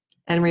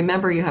 And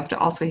remember, you have to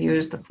also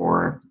use the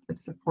 4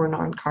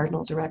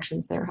 non-cardinal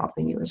directions there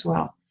helping you as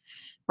well,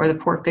 or the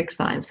 4 fixed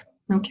signs.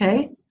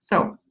 Okay,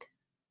 so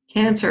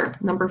Cancer,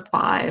 number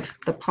 5,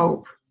 the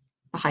Pope,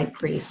 the High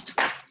Priest.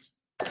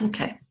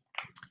 Okay,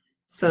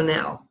 so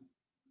now,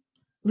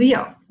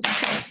 Leo.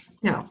 Okay,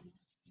 now,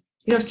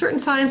 certain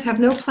signs have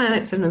no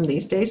planets in them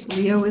these days.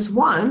 Leo is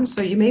one,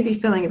 so you may be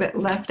feeling a bit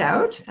left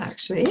out,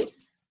 actually,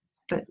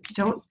 but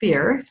don't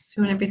fear.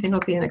 Soon everything will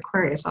be in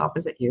Aquarius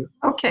opposite you.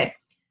 Okay.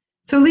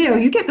 So Leo,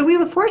 you get the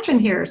Wheel of Fortune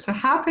here. So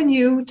how can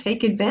you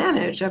take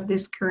advantage of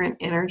this current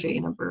energy?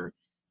 Number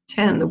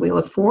 10, the Wheel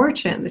of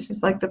Fortune. This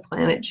is like the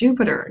planet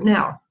Jupiter.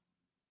 Now,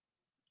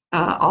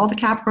 all the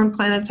Capricorn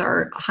planets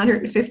are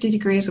 150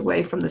 degrees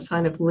away from the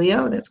sign of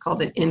Leo. That's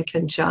called an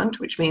inconjunct,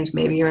 which means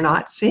maybe you're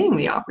not seeing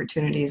the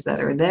opportunities that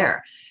are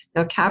there.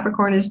 Now,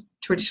 Capricorn is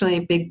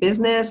traditionally big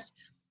business.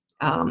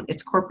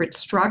 It's corporate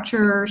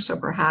structure. So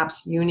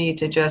perhaps you need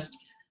to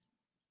just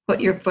put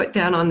your foot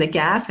down on the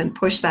gas and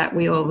push that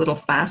wheel a little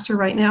faster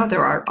right now.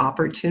 There are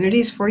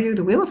opportunities for you.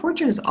 The Wheel of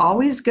Fortune is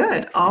always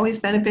good, always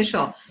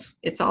beneficial.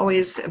 It's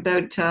always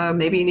about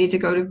maybe you need to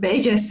go to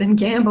Vegas and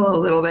gamble a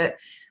little bit,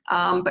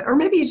 or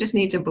maybe you just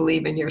need to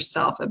believe in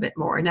yourself a bit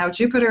more. Now,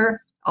 Jupiter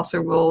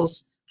also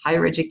rules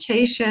higher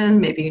education.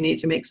 Maybe you need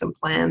to make some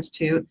plans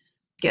to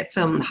get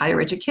some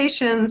higher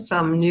education,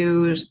 some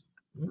new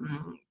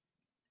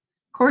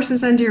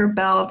courses under your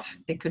belt.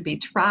 It could be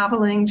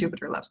traveling.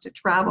 Jupiter loves to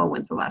travel.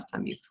 When's the last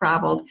time you've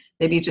traveled?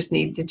 Maybe you just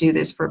need to do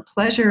this for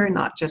pleasure,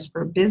 not just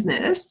for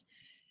business.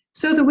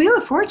 So the Wheel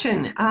of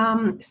Fortune,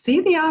 see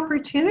the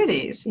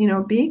opportunities,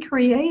 be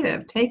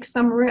creative, take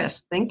some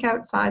risks, think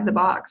outside the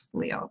box,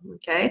 Leo,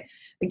 okay?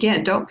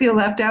 Again, don't feel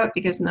left out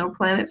because no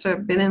planets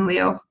have been in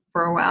Leo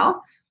for a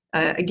while.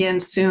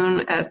 Again, soon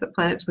as the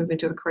planets move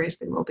into Aquarius,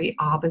 they will be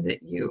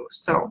opposite you.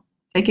 So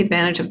take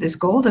advantage of this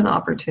golden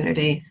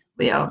opportunity,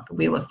 Leo, the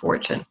Wheel of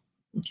Fortune.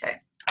 Okay.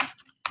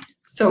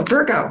 So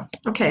Virgo.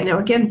 Okay, now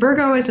again,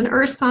 Virgo is an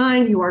earth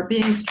sign. You are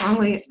being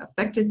strongly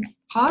affected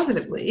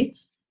positively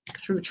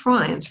through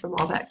trines from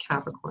all that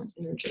Capricorn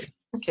energy.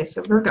 Okay,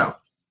 so Virgo.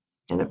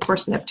 And of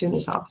course, Neptune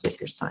is opposite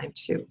your sign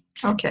too.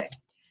 Okay,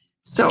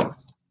 so,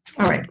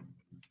 all right.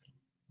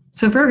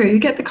 So Virgo, you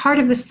get the card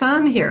of the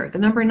sun here, the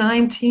number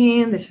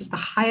 19. This is the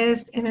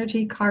highest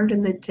energy card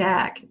in the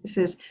deck. This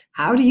is,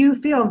 how do you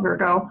feel,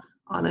 Virgo,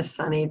 on a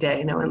sunny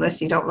day? Now,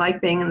 unless you don't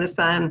like being in the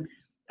sun,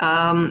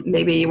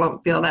 maybe you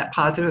won't feel that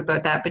positive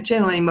about that, but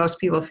generally most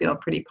people feel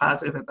pretty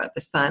positive about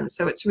the sun.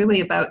 So it's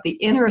really about the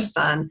inner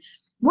sun.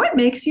 What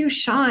makes you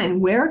shine?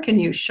 Where can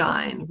you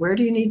shine? Where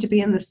do you need to be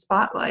in the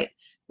spotlight?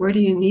 Where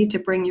do you need to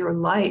bring your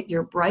light,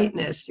 your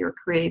brightness, your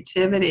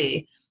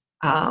creativity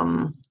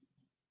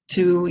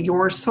to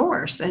your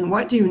source? And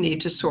what do you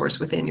need to source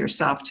within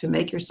yourself to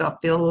make yourself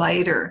feel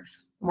lighter,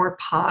 more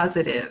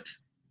positive,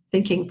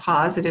 thinking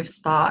positive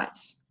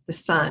thoughts? The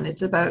sun,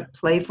 it's about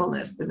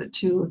playfulness. The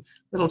 2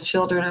 little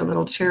children or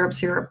little cherubs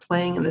here are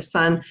playing in the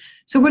sun.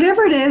 So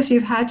whatever it is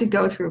you've had to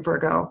go through,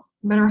 Virgo,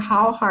 no matter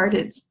how hard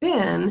it's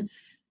been,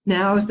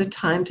 now is the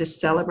time to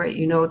celebrate.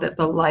 You know that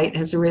the light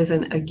has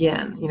risen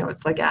again.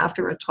 It's like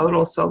after a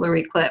total solar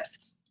eclipse.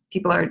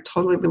 People are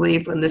totally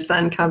relieved when the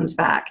sun comes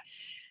back.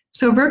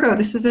 So Virgo,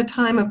 this is a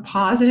time of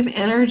positive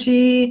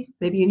energy.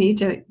 Maybe you need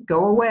to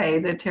go away.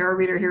 The tarot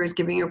reader here is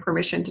giving you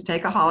permission to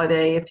take a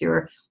holiday. If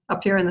you're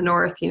up here in the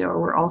north,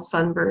 we're all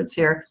sunbirds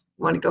here.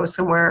 You want to go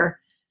somewhere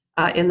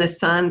in the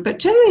sun. But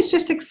generally, it's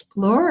just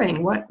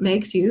exploring what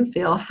makes you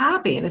feel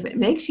happy. And if it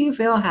makes you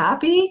feel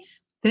happy,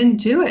 then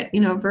do it.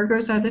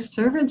 Virgos are the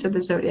servants of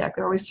the zodiac.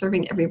 They're always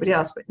serving everybody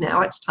else. But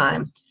now it's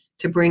time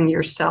to bring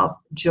yourself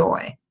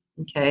joy.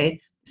 Okay?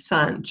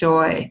 Sun,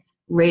 joy,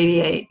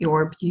 radiate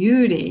your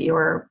beauty,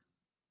 your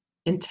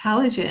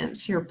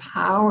intelligence, your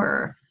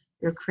power,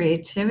 your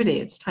creativity.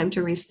 It's time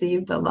to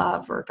receive the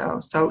love, Virgo.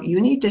 So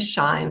you need to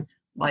shine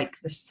like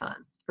the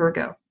sun.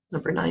 Virgo,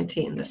 number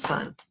 19, the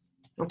sun.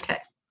 Okay.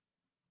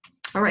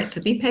 All right,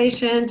 so be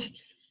patient.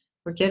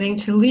 We're getting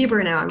to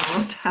Libra now. I'm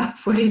almost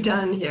halfway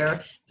done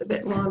here. It's a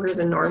bit longer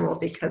than normal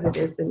because it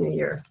is the new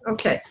year.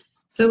 Okay,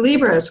 so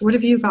Libras, what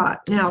have you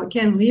got? Now,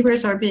 again,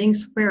 Libras are being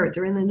squared.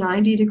 They're in the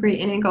 90-degree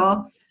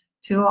angle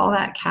to all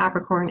that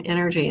Capricorn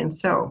energy. And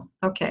so,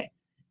 okay,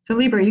 so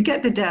Libra, you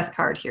get the Death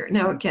card here.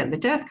 Now, again, the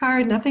Death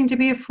card, nothing to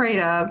be afraid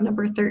of.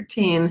 Number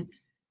 13,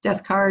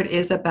 Death card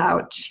is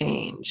about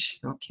change.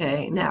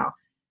 Okay, now,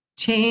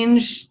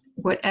 change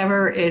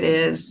whatever it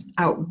is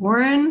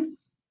outworn,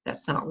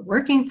 that's not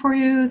working for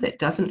you, that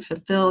doesn't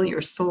fulfill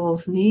your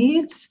soul's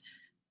needs.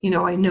 You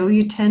know, I know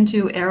you tend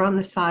to err on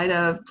the side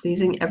of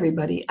pleasing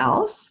everybody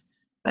else,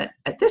 but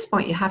at this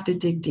point you have to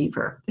dig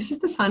deeper. This is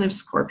the sign of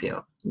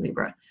Scorpio,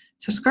 Libra.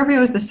 So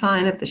Scorpio is the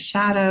sign of the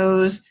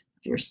shadows,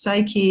 of your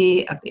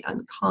psyche, of the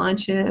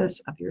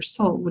unconscious, of your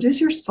soul. What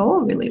does your soul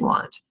really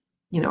want?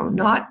 You know,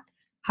 not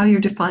how you're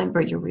defined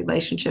by your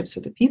relationships or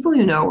the people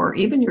you know, or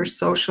even your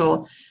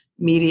social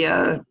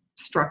media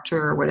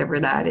structure, or whatever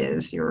that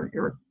is, your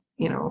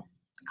you know,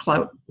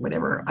 clout,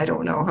 whatever, I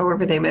don't know,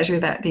 however they measure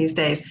that these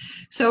days.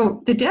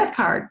 So the Death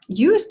card,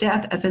 use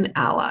death as an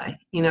ally.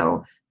 You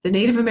know, the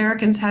Native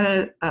Americans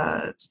had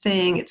a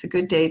saying, it's a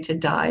good day to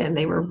die, and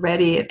they were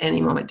ready at any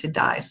moment to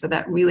die. So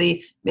that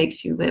really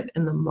makes you live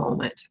in the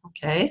moment,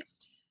 okay?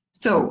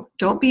 So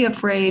don't be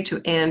afraid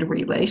to end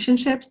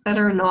relationships that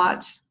are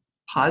not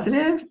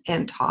positive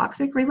and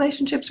toxic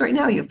relationships right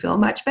now. You feel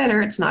much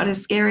better. It's not as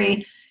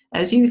scary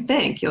as you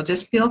think. You'll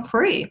just feel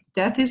free.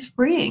 Death is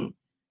freeing.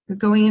 You're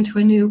going into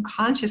a new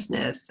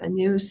consciousness, a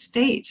new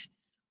state.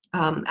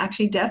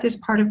 Actually, death is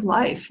part of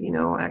life. You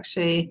know,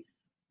 actually,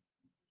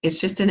 it's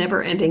just a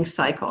never-ending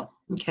cycle.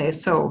 Okay,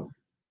 so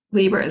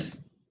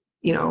Libras,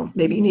 you know,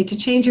 maybe you need to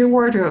change your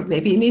wardrobe.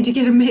 Maybe you need to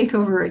get a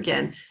makeover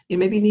again. You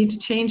maybe need to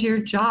change your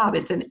job.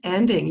 It's an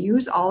ending.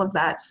 Use all of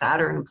that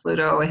Saturn,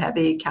 Pluto,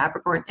 heavy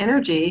Capricorn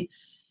energy,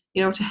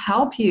 you know, to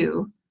help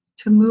you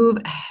to move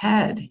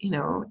ahead. You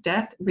know,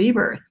 death,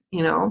 rebirth,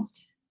 you know,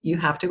 you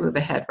have to move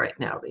ahead right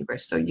now, Libra.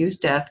 So use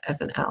death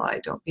as an ally.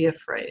 Don't be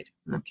afraid.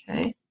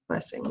 Okay,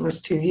 blessings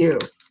to you.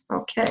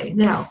 Okay,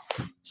 now,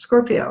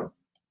 Scorpio.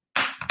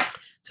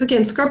 So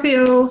again,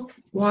 Scorpio,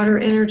 water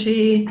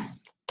energy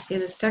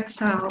in a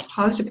sextile,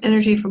 positive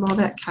energy from all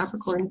that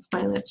Capricorn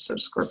planets. So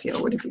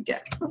Scorpio, what did you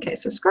get? Okay,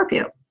 so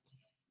Scorpio,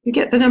 you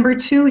get the number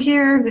 2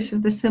 here. This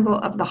is the symbol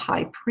of the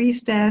High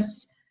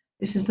Priestess.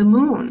 This is the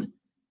moon.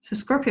 So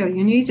Scorpio,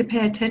 you need to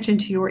pay attention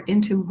to your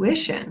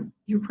intuition.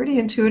 You're pretty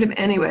intuitive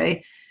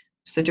anyway.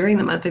 So during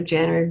the month of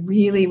January,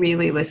 really,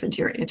 really listen to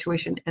your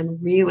intuition and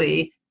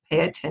really pay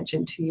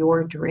attention to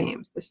your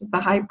dreams. This is the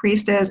High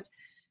Priestess.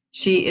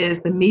 She is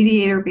the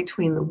mediator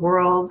between the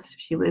worlds.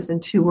 She lives in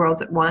 2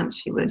 worlds at once.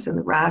 She lives in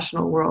the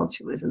rational world.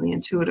 She lives in the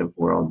intuitive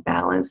world,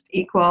 balanced,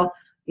 equal.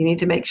 You need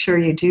to make sure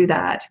you do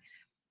that.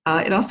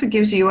 It also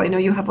gives you, I know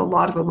you have a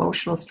lot of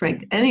emotional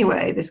strength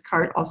anyway. This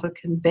card also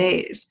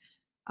conveys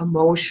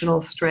emotional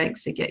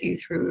strength to get you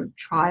through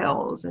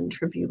trials and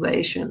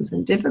tribulations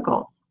and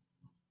difficult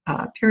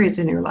periods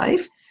in your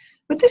life.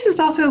 But this is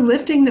also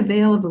lifting the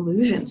veil of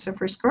illusion. So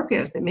for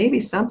Scorpios, there may be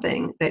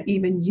something that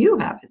even you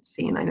haven't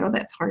seen. I know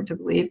that's hard to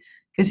believe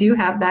because you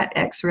have that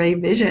X-ray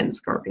vision,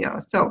 Scorpio.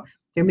 So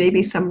there may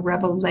be some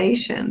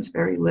revelations,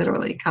 very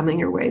literally, coming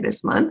your way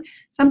this month.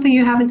 Something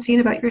you haven't seen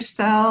about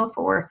yourself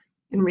or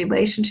in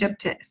relationship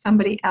to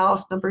somebody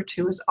else. Number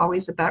 2 is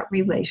always about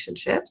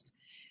relationships.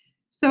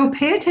 So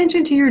pay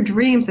attention to your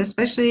dreams,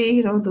 especially,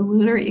 you know, the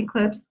lunar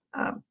eclipse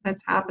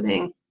that's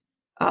happening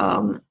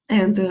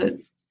and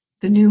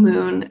the new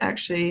moon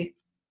actually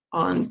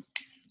on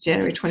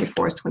January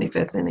 24th,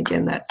 25th, and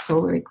again, that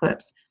solar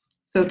eclipse.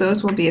 So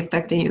those will be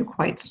affecting you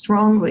quite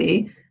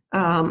strongly.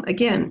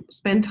 Again,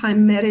 spend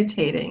time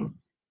meditating.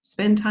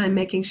 Spend time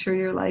making sure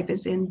your life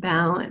is in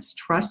balance,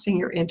 trusting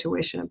your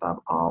intuition above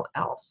all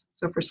else.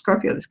 So for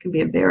Scorpio, this can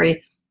be a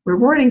very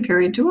rewarding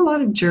period. Do a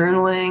lot of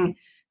journaling.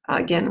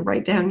 Again,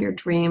 write down your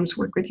dreams,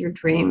 work with your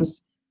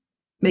dreams.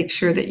 Make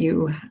sure that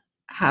you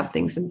have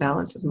things in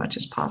balance as much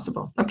as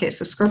possible. Okay,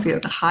 so Scorpio,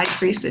 the High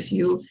Priestess,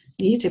 you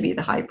need to be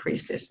the High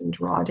Priestess and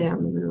draw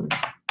down the moon.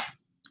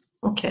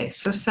 Okay,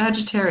 so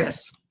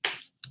Sagittarius.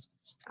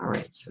 All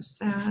right, so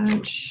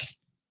Sag.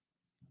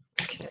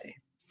 Okay.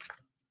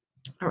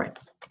 All right.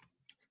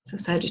 So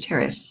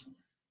Sagittarius,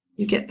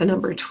 you get the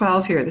number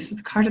 12 here. This is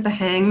the card of the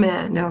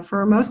Hangman. Now,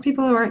 for most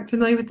people who aren't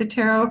familiar with the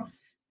tarot,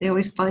 they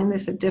always find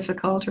this a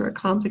difficult or a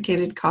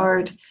complicated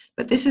card,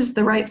 but this is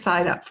the right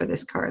side up for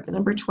this card. The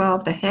number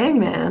 12, the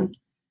Hangman,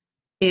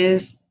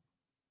 is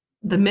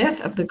the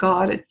myth of the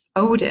god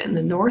Odin,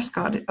 the Norse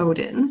god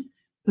Odin,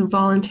 who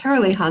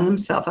voluntarily hung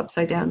himself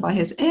upside down by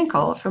his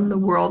ankle from the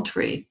world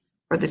tree,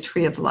 or the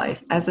tree of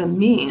life, as a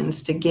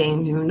means to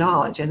gain new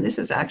knowledge. And this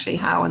is actually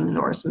how in the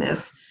Norse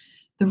myths,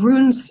 the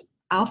runes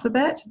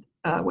alphabet,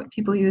 what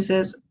people use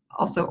as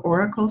also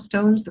oracle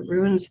stones, the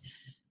runes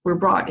were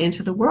brought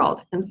into the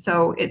world. And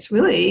so it's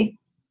really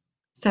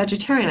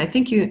Sagittarian. I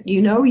think you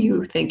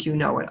think you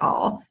know it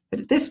all,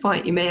 but at this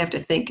point you may have to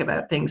think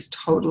about things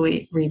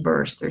totally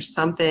reversed. There's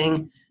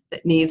something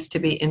that needs to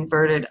be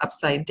inverted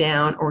upside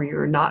down, or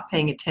you're not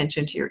paying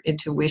attention to your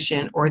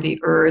intuition or the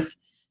earth.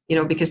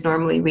 because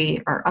normally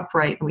we are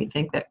upright and we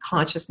think that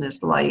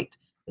consciousness light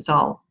is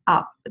all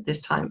up, but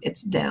this time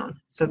it's down.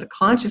 So the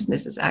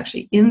consciousness is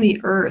actually in the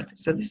earth.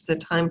 So this is a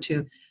time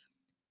to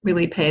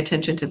really pay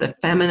attention to the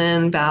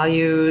feminine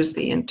values,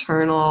 the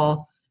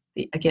internal,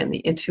 the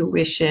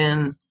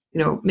intuition,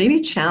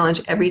 maybe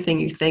challenge everything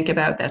you think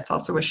about. That's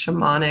also a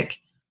shamanic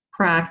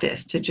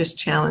practice, to just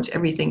challenge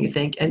everything you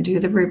think and do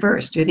the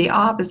reverse, do the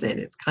opposite.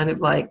 It's kind of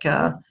like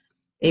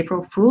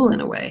April Fool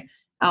in a way.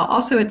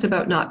 Also, it's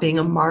about not being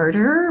a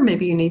martyr.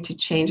 Maybe you need to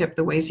change up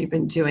the ways you've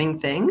been doing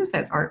things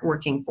that aren't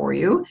working for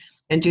you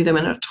and do them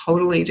in a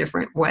totally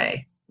different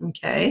way.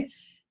 Okay.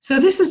 So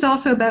this is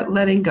also about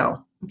letting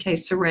go. Okay.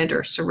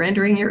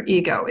 Surrendering your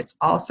ego. It's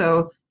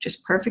also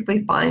just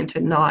perfectly fine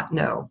to not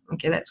know.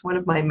 Okay. That's one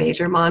of my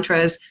major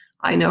mantras.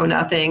 I know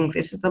nothing.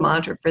 This is the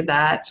mantra for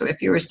that. So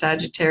if you're a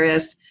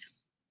Sagittarius,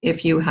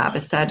 if you have a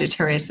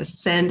Sagittarius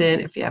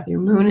ascendant, if you have your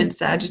moon in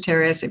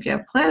Sagittarius, if you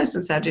have planets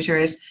in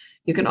Sagittarius,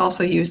 you can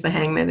also use the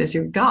Hangman as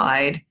your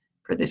guide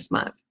for this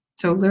month.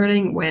 So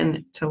learning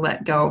when to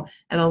let go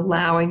and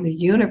allowing the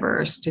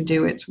universe to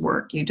do its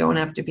work. You don't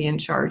have to be in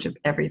charge of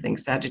everything,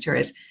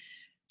 Sagittarius.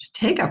 Just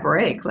take a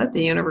break. Let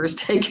the universe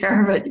take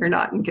care of it. You're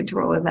not in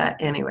control of that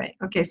anyway.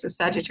 Okay, so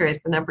Sagittarius,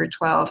 the number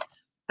 12,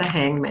 the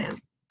Hangman.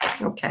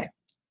 Okay,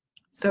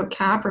 so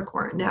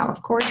Capricorn. Now,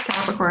 of course,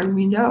 Capricorn,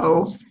 we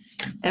know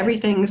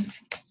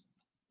everything's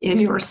in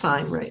your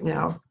sign right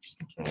now.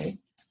 Okay.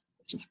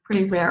 This is a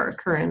pretty rare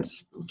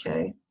occurrence.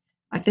 Okay.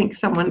 I think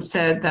someone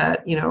said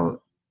that,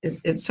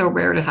 it's so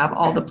rare to have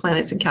all the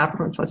planets in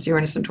Capricorn plus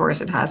Uranus and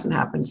Taurus. It hasn't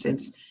happened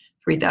since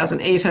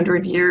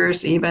 3,800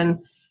 years even.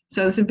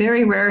 So it's a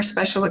very rare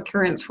special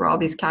occurrence for all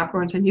these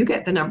Capricorns. And you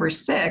get the number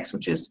 6,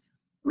 which is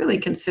really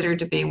considered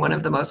to be one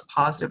of the most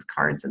positive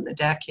cards in the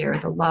deck here,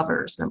 the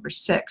Lovers, number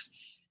 6.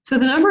 So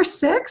the number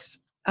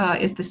 6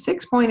 is the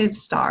 6-pointed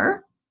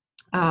star.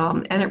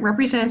 And it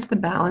represents the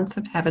balance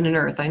of heaven and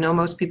earth. I know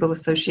most people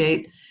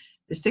associate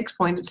the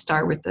 6-pointed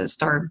star with the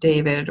Star of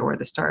David or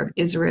the Star of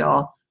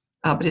Israel,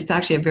 but it's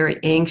actually a very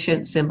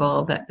ancient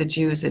symbol that the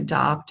Jews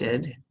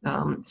adopted.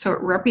 So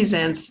it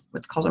represents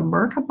what's called a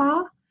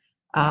Merkabah,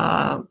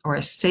 or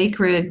a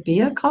sacred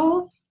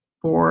vehicle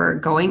for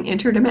going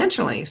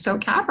interdimensionally. So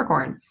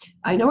Capricorn,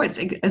 I know it's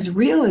as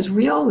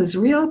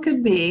real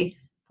could be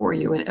for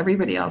you and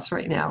everybody else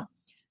right now.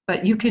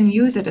 But you can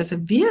use it as a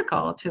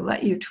vehicle to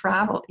let you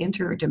travel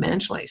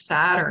interdimensionally.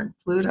 Saturn,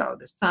 Pluto,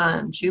 the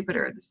Sun,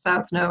 Jupiter, the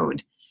South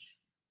Node,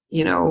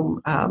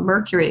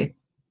 Mercury,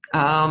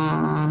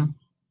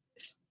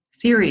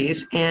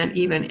 Ceres, and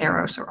even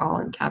Eros are all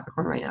in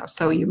Capricorn right now.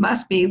 So you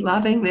must be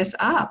loving this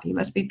up. You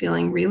must be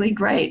feeling really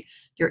great.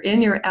 You're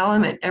in your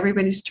element.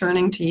 Everybody's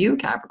turning to you,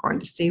 Capricorn,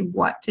 to see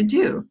what to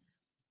do.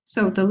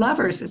 So the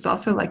Lovers is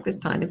also like the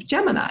sign of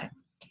Gemini,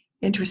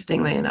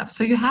 interestingly enough.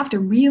 So you have to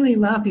really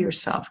love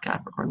yourself,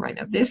 Capricorn, right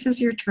now. This is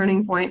your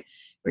turning point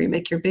where you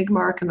make your big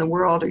mark in the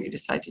world, or you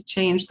decide to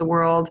change the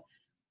world,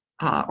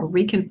 or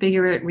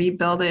reconfigure it,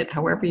 rebuild it,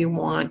 however you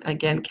want.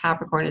 Again,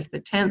 Capricorn is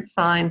the 10th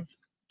sign,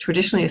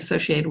 traditionally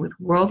associated with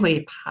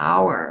worldly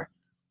power.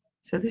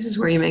 So this is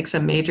where you make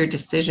some major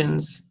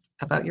decisions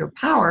about your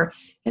power,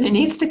 and it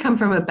needs to come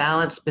from a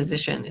balanced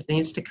position. It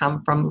needs to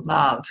come from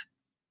love,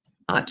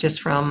 not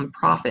just from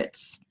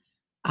profits.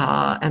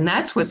 And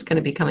that's what's going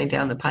to be coming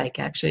down the pike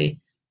actually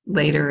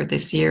later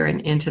this year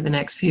and into the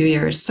next few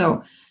years.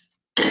 So,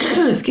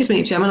 excuse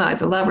me, Gemini,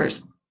 the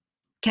Lovers,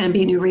 can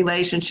be new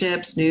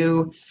relationships,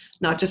 new,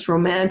 not just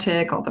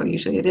romantic, although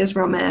usually it is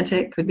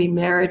romantic, could be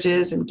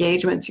marriages,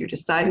 engagements. You're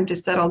deciding to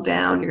settle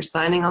down. You're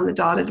signing on the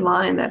dotted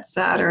line. That's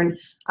Saturn.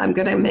 I'm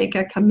going to make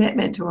a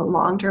commitment to a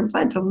long-term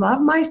plan to love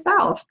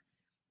myself,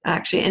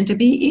 actually, and to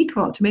be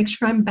equal, to make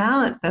sure I'm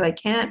balanced, that I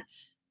can't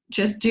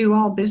just do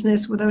all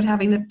business without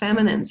having the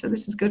feminine. So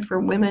this is good for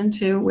women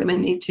too.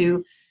 Women need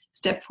to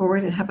step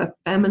forward and have a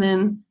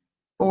feminine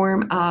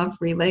form of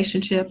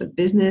relationship, a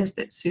business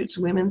that suits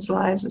women's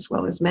lives as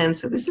well as men.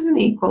 So this is an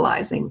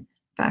equalizing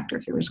factor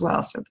here as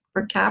well. So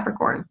for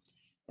Capricorn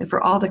and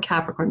for all the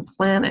Capricorn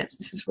planets,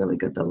 this is really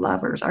good. The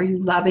Lovers. Are you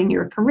loving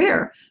your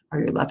career? Are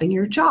you loving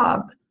your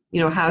job?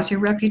 How's your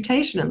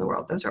reputation in the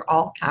world? Those are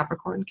all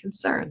Capricorn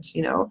concerns.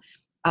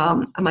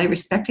 Am I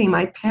respecting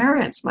my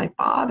parents, my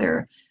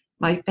father,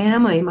 my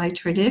family, my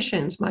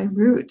traditions, my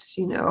roots?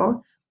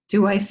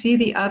 Do I see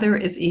the other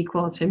as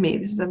equal to me?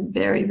 This is a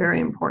very,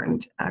 very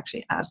important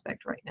actually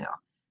aspect right now,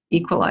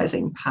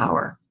 equalizing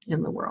power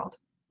in the world.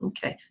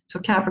 Okay, so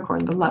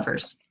Capricorn, the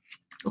Lovers.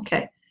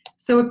 Okay,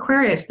 so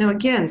Aquarius. Now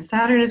again,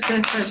 Saturn is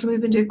going to start to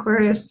move into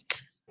Aquarius.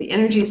 The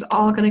energy is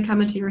all going to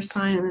come into your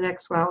sign in the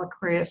next while,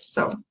 Aquarius.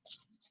 So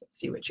let's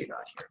see what you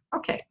got here.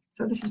 Okay,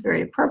 so this is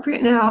very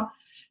appropriate now.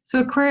 So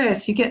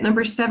Aquarius, you get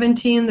number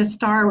 17, the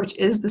star, which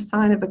is the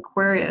sign of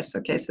Aquarius.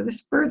 Okay, so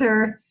this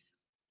further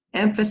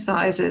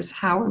emphasizes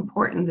how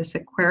important this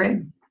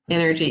Aquarian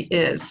energy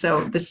is.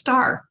 So the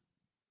star.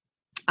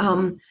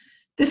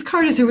 This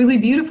card is a really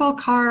beautiful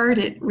card.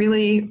 It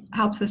really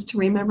helps us to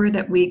remember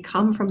that we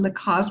come from the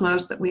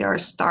cosmos, that we are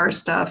star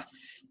stuff,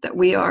 that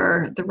we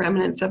are the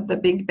remnants of the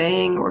Big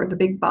Bang or the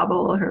Big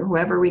Bubble or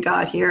whoever we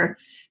got here.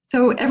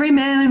 So every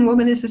man and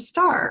woman is a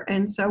star.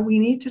 And so we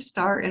need to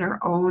star in our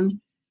own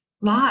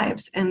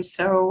lives. And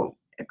so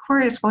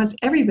Aquarius wants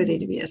everybody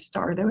to be a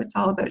star, though it's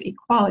all about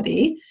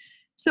equality.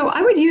 So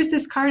I would use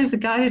this card as a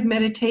guided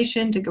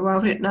meditation to go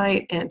out at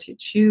night and to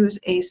choose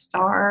a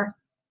star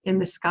in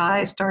the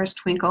sky. Stars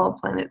twinkle,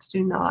 planets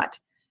do not.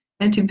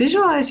 And to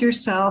visualize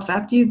yourself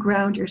after you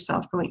ground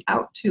yourself going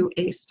out to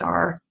a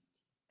star.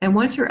 And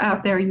once you're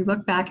out there, you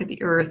look back at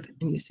the Earth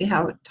and you see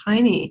how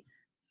tiny,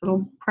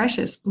 little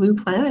precious blue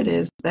planet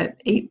is that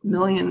 8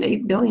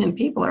 billion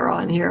people are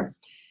on here.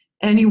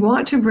 And you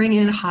want to bring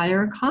in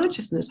higher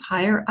consciousness,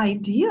 higher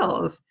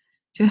ideals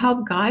to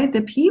help guide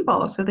the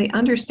people so they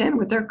understand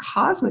what their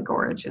cosmic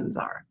origins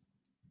are.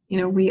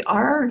 You know, we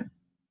are,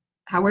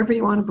 however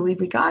you want to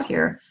believe we got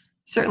here,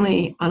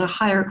 certainly on a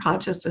higher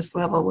consciousness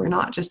level. We're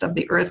not just of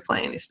the earth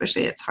plane,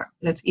 especially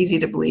that's easy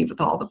to believe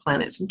with all the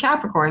planets in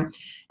Capricorn.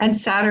 And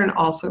Saturn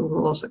also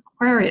rules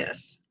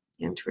Aquarius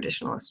in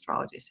traditional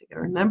astrology, so you got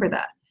to remember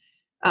that.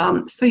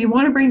 So you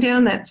want to bring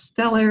down that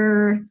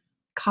stellar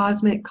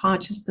cosmic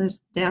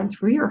consciousness down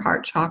through your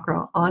heart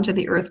chakra onto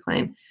the earth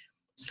plane.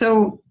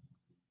 So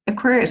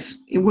Aquarius,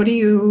 what are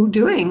you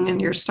doing in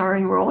your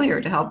starring role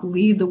here to help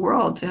lead the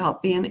world, to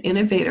help be an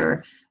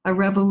innovator, a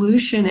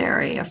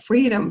revolutionary, a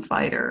freedom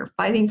fighter,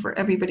 fighting for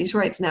everybody's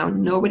rights? Now,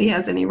 nobody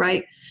has any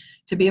right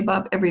to be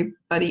above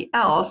everybody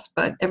else,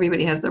 but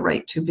everybody has the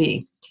right to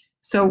be.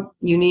 So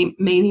you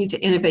may need to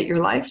innovate your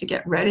life to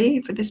get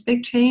ready for this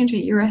big change a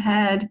year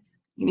ahead.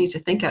 You need to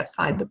think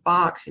outside the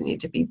box. You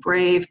need to be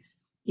brave.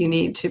 You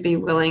need to be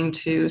willing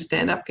to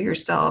stand up for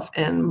yourself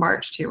and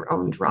march to your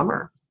own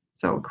drummer.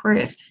 So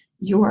Aquarius,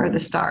 you are the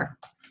star.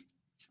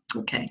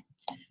 Okay,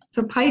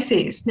 so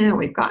Pisces. Now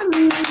we've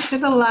gotten to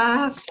the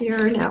last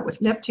here now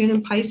with Neptune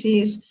and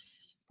Pisces.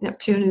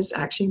 Neptune is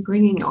actually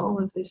bringing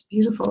all of this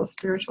beautiful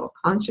spiritual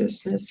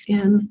consciousness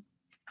in.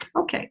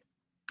 Okay,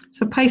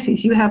 so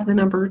Pisces, you have the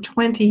number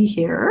 20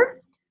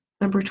 here.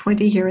 Number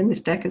 20 here in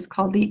this deck is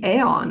called the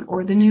Aeon,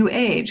 or the New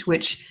Age,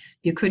 which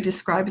you could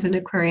describe as an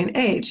Aquarian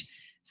age.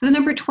 So the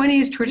number 20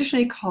 is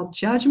traditionally called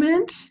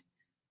Judgment.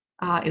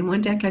 In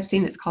one deck I've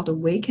seen it's called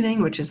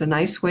Awakening, which is a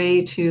nice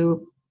way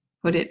to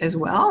put it as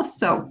well.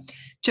 So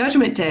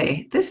Judgment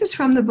Day, this is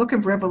from the Book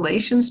of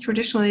Revelations,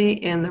 traditionally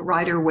in the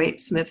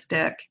Rider-Waite-Smith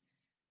deck.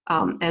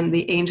 And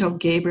the angel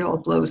Gabriel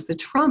blows the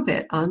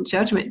trumpet on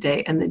Judgment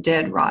Day and the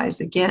dead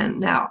rise again.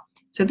 Now,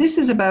 so this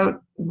is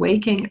about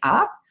waking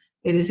up.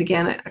 It is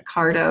again a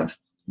card of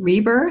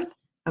rebirth,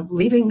 of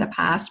leaving the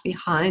past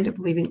behind, of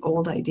leaving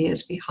old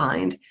ideas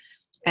behind,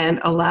 and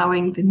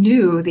allowing the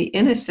new, the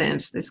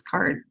innocence. This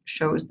card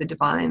shows the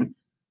divine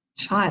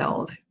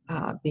child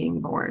being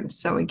born.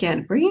 So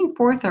again, bringing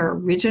forth our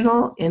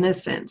original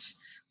innocence,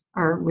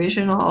 our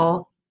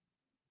original,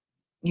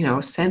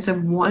 sense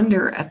of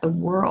wonder at the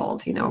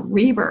world,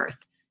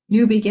 rebirth,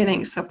 new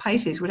beginnings. So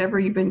Pisces, whatever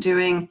you've been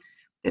doing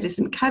that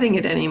isn't cutting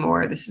it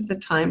anymore, this is the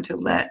time to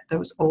let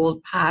those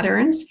old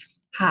patterns,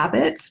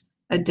 habits,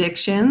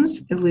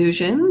 addictions,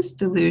 illusions,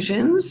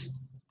 delusions,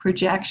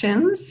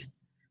 projections,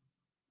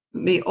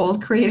 the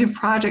old creative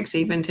projects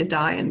even, to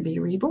die and be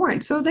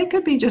reborn. So they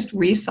could be just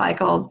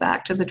recycled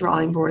back to the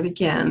drawing board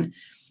again.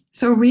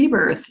 So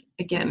rebirth,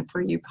 again, for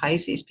you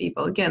Pisces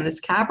people. Again, this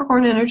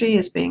Capricorn energy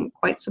is being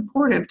quite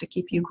supportive to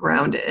keep you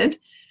grounded.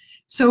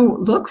 So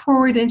look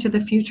forward into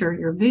the future.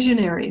 Your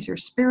visionaries, your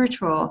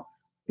spiritual,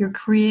 your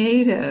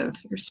creative,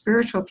 your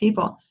spiritual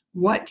people.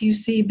 What do you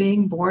see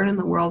being born in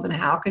the world, and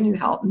how can you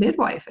help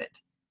midwife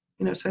it?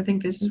 So I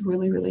think this is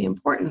really, really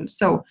important.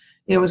 So,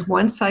 as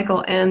one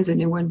cycle ends, a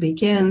new one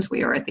begins.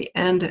 We are at the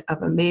end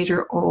of a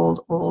major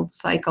old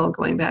cycle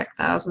going back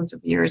thousands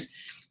of years.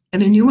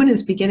 And a new one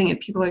is beginning, and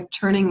people are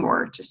turning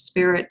more to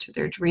spirit, to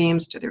their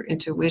dreams, to their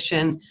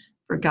intuition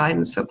for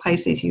guidance. So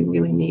Pisces, you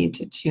really need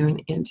to tune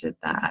into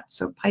that.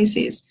 So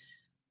Pisces,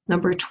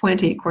 number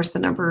 20, of course, the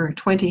number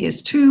 20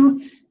 is 2,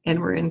 and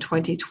we're in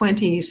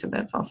 2020. So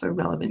that's also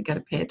relevant. Got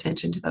to pay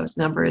attention to those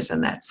numbers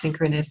and that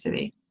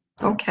synchronicity.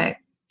 Okay.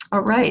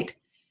 All right.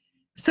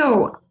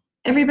 So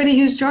everybody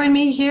who's joined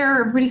me here,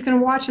 everybody's going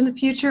to watch in the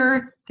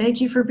future, thank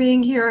you for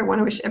being here. I want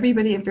to wish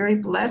everybody a very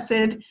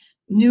blessed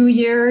New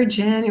Year,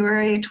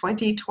 January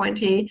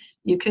 2020.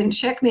 You can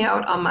check me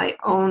out on my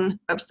own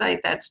website.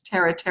 That's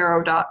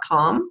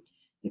taratarot.com.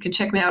 You can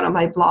check me out on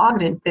my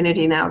blog at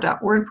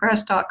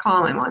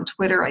infinitynow.wordpress.com. I'm on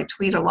Twitter. I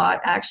tweet a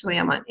lot. Actually,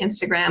 I'm on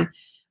Instagram.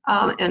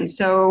 And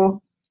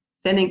so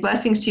sending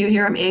blessings to you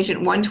here. I'm Agent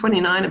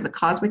 129 of the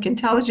Cosmic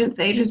Intelligence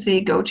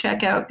Agency. Go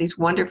check out these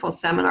wonderful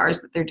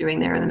seminars that they're doing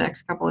there in the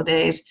next couple of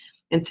days,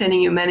 and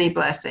sending you many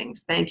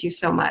blessings. Thank you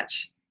so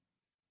much.